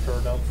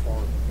turn down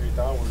for 8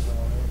 hours.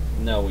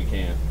 No, we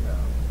can't. Yeah.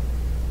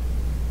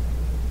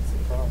 It's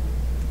a problem.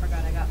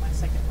 Forgot I got my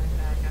second one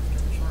back after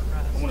the short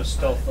rest. I'm gonna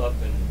stealth up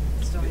and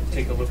Still gonna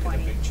take a take look at the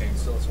 20. big chamber.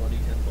 So it's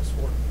 1d10 plus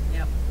 4.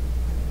 Yep.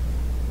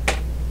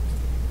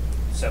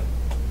 7.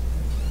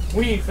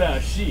 We ain't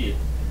found shit.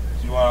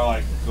 Do you want to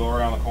like go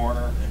around the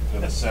corner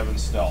with a 7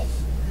 stealth?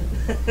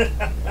 Okay.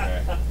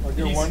 I'll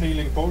get one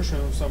healing potion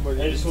if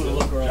somebody. I just want to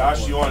look around.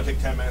 Josh, you want to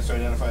take 10 minutes to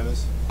identify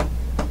this?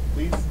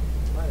 Please.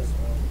 Might as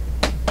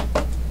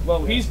well.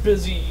 Well, he's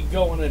busy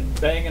going and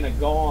banging a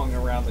gong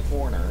around the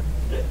corner.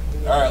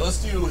 All right,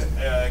 let's do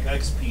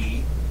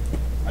XP.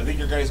 I think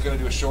your guy's going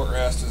to do a short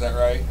rest. Is that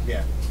right?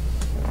 Yeah.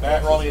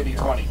 Matt, roll me a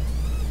d20.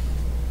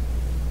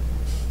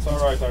 It's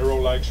alright, I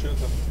roll like shit,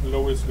 and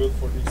low is good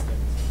for these things.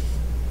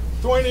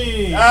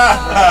 20!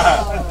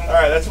 Ah! All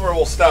right, that's where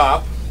we'll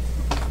stop.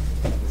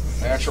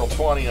 Natural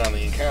 20 on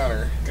the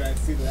encounter. Can I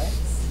see that?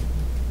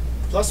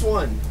 Plus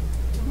 1.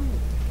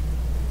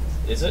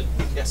 Is it?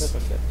 Yes.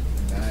 Okay.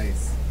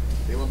 Nice.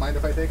 Anyone mind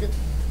if I take it?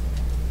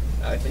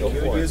 I think Go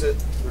you for would it. use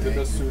it. We're the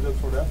best suited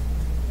for that.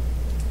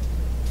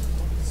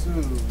 So.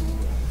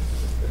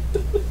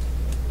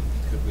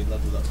 Could we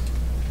level up?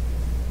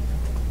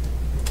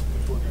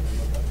 If we're gonna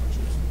look at much.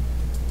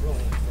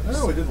 Really? I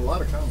know we did a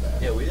lot of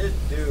combat. Yeah, we did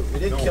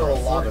No, kill we're a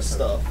at lot of 47.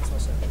 stuff. That's what I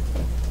said.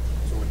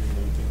 So we need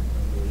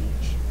 1800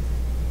 each.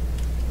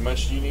 How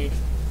much do you need?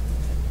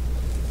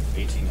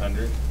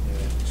 1,800.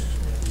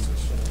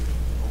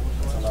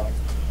 That's a lot.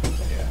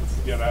 If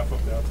we get half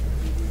of that,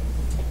 we'll be good.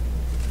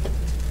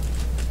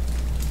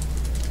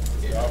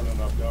 Yeah. Goblin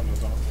of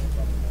goblins aren't gonna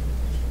come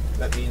in.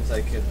 That means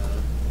I can.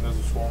 There's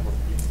a swarm of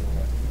bees in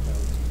that.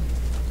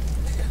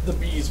 The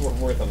bees were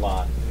worth a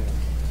lot.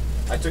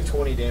 I took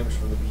 20 damage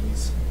from the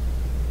bees.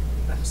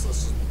 So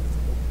this is-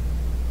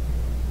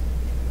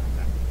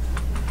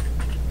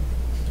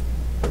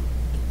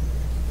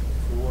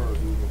 Four,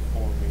 we were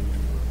 4, maybe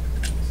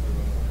 7.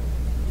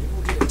 Maybe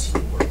we'll get a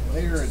teamwork.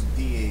 Layer a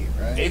D8,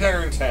 right?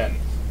 810.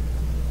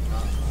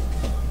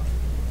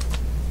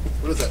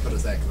 What does that put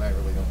us at? Because I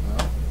really don't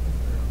know.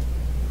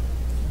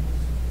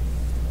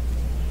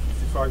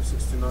 55,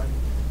 69.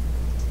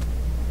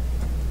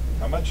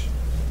 How much?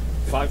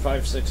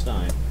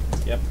 5569.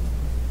 Yep.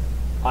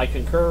 I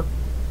concur.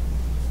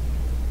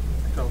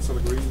 Council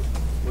agrees.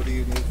 What do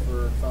you need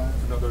for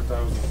 5? Another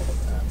 1,000.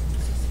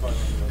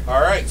 500.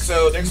 All right,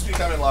 so next week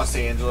I'm in Los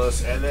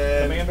Angeles, and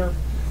then Commander.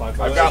 I've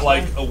got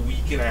like a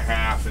week and a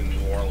half in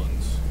New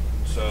Orleans.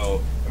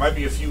 So it might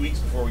be a few weeks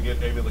before we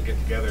get able to get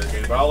together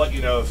again, but I'll let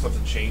you know if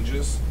something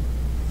changes.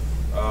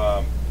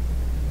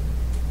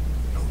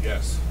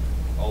 Yes,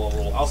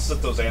 I'll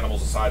set those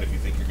animals aside if you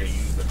think you're going to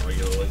use them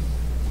regularly.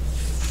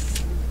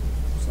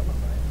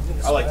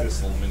 I like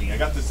this little mini. I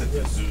got this at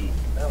the zoo.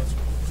 That was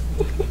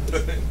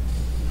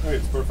Hey,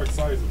 it's perfect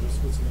size. It just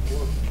fits in the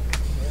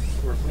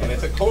work. And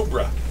it's a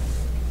cobra.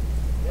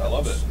 I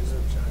love it. These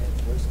are giant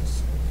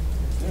poisons.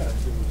 Yeah, it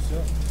was,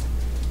 yeah.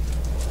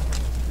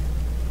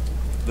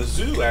 The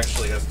zoo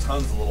actually has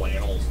tons of little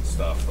animals and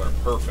stuff that are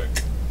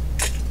perfect.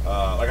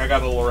 Like I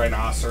got a little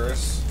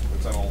rhinoceros.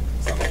 It's on a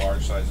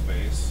large size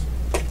base.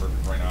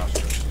 Perfect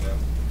rhinoceros, you know.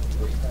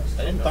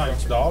 I didn't know.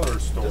 Sometimes dollar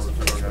stores are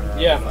gonna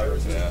have Yeah.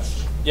 it. Yeah.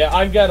 Yeah,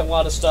 I've got a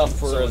lot of stuff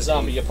for So a is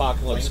zombie the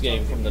apocalypse flame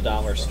game something from the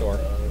dollar from, store.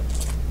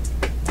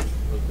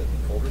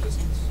 Cold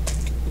resistance?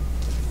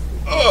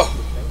 Oh,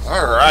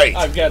 all right.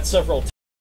 I've got several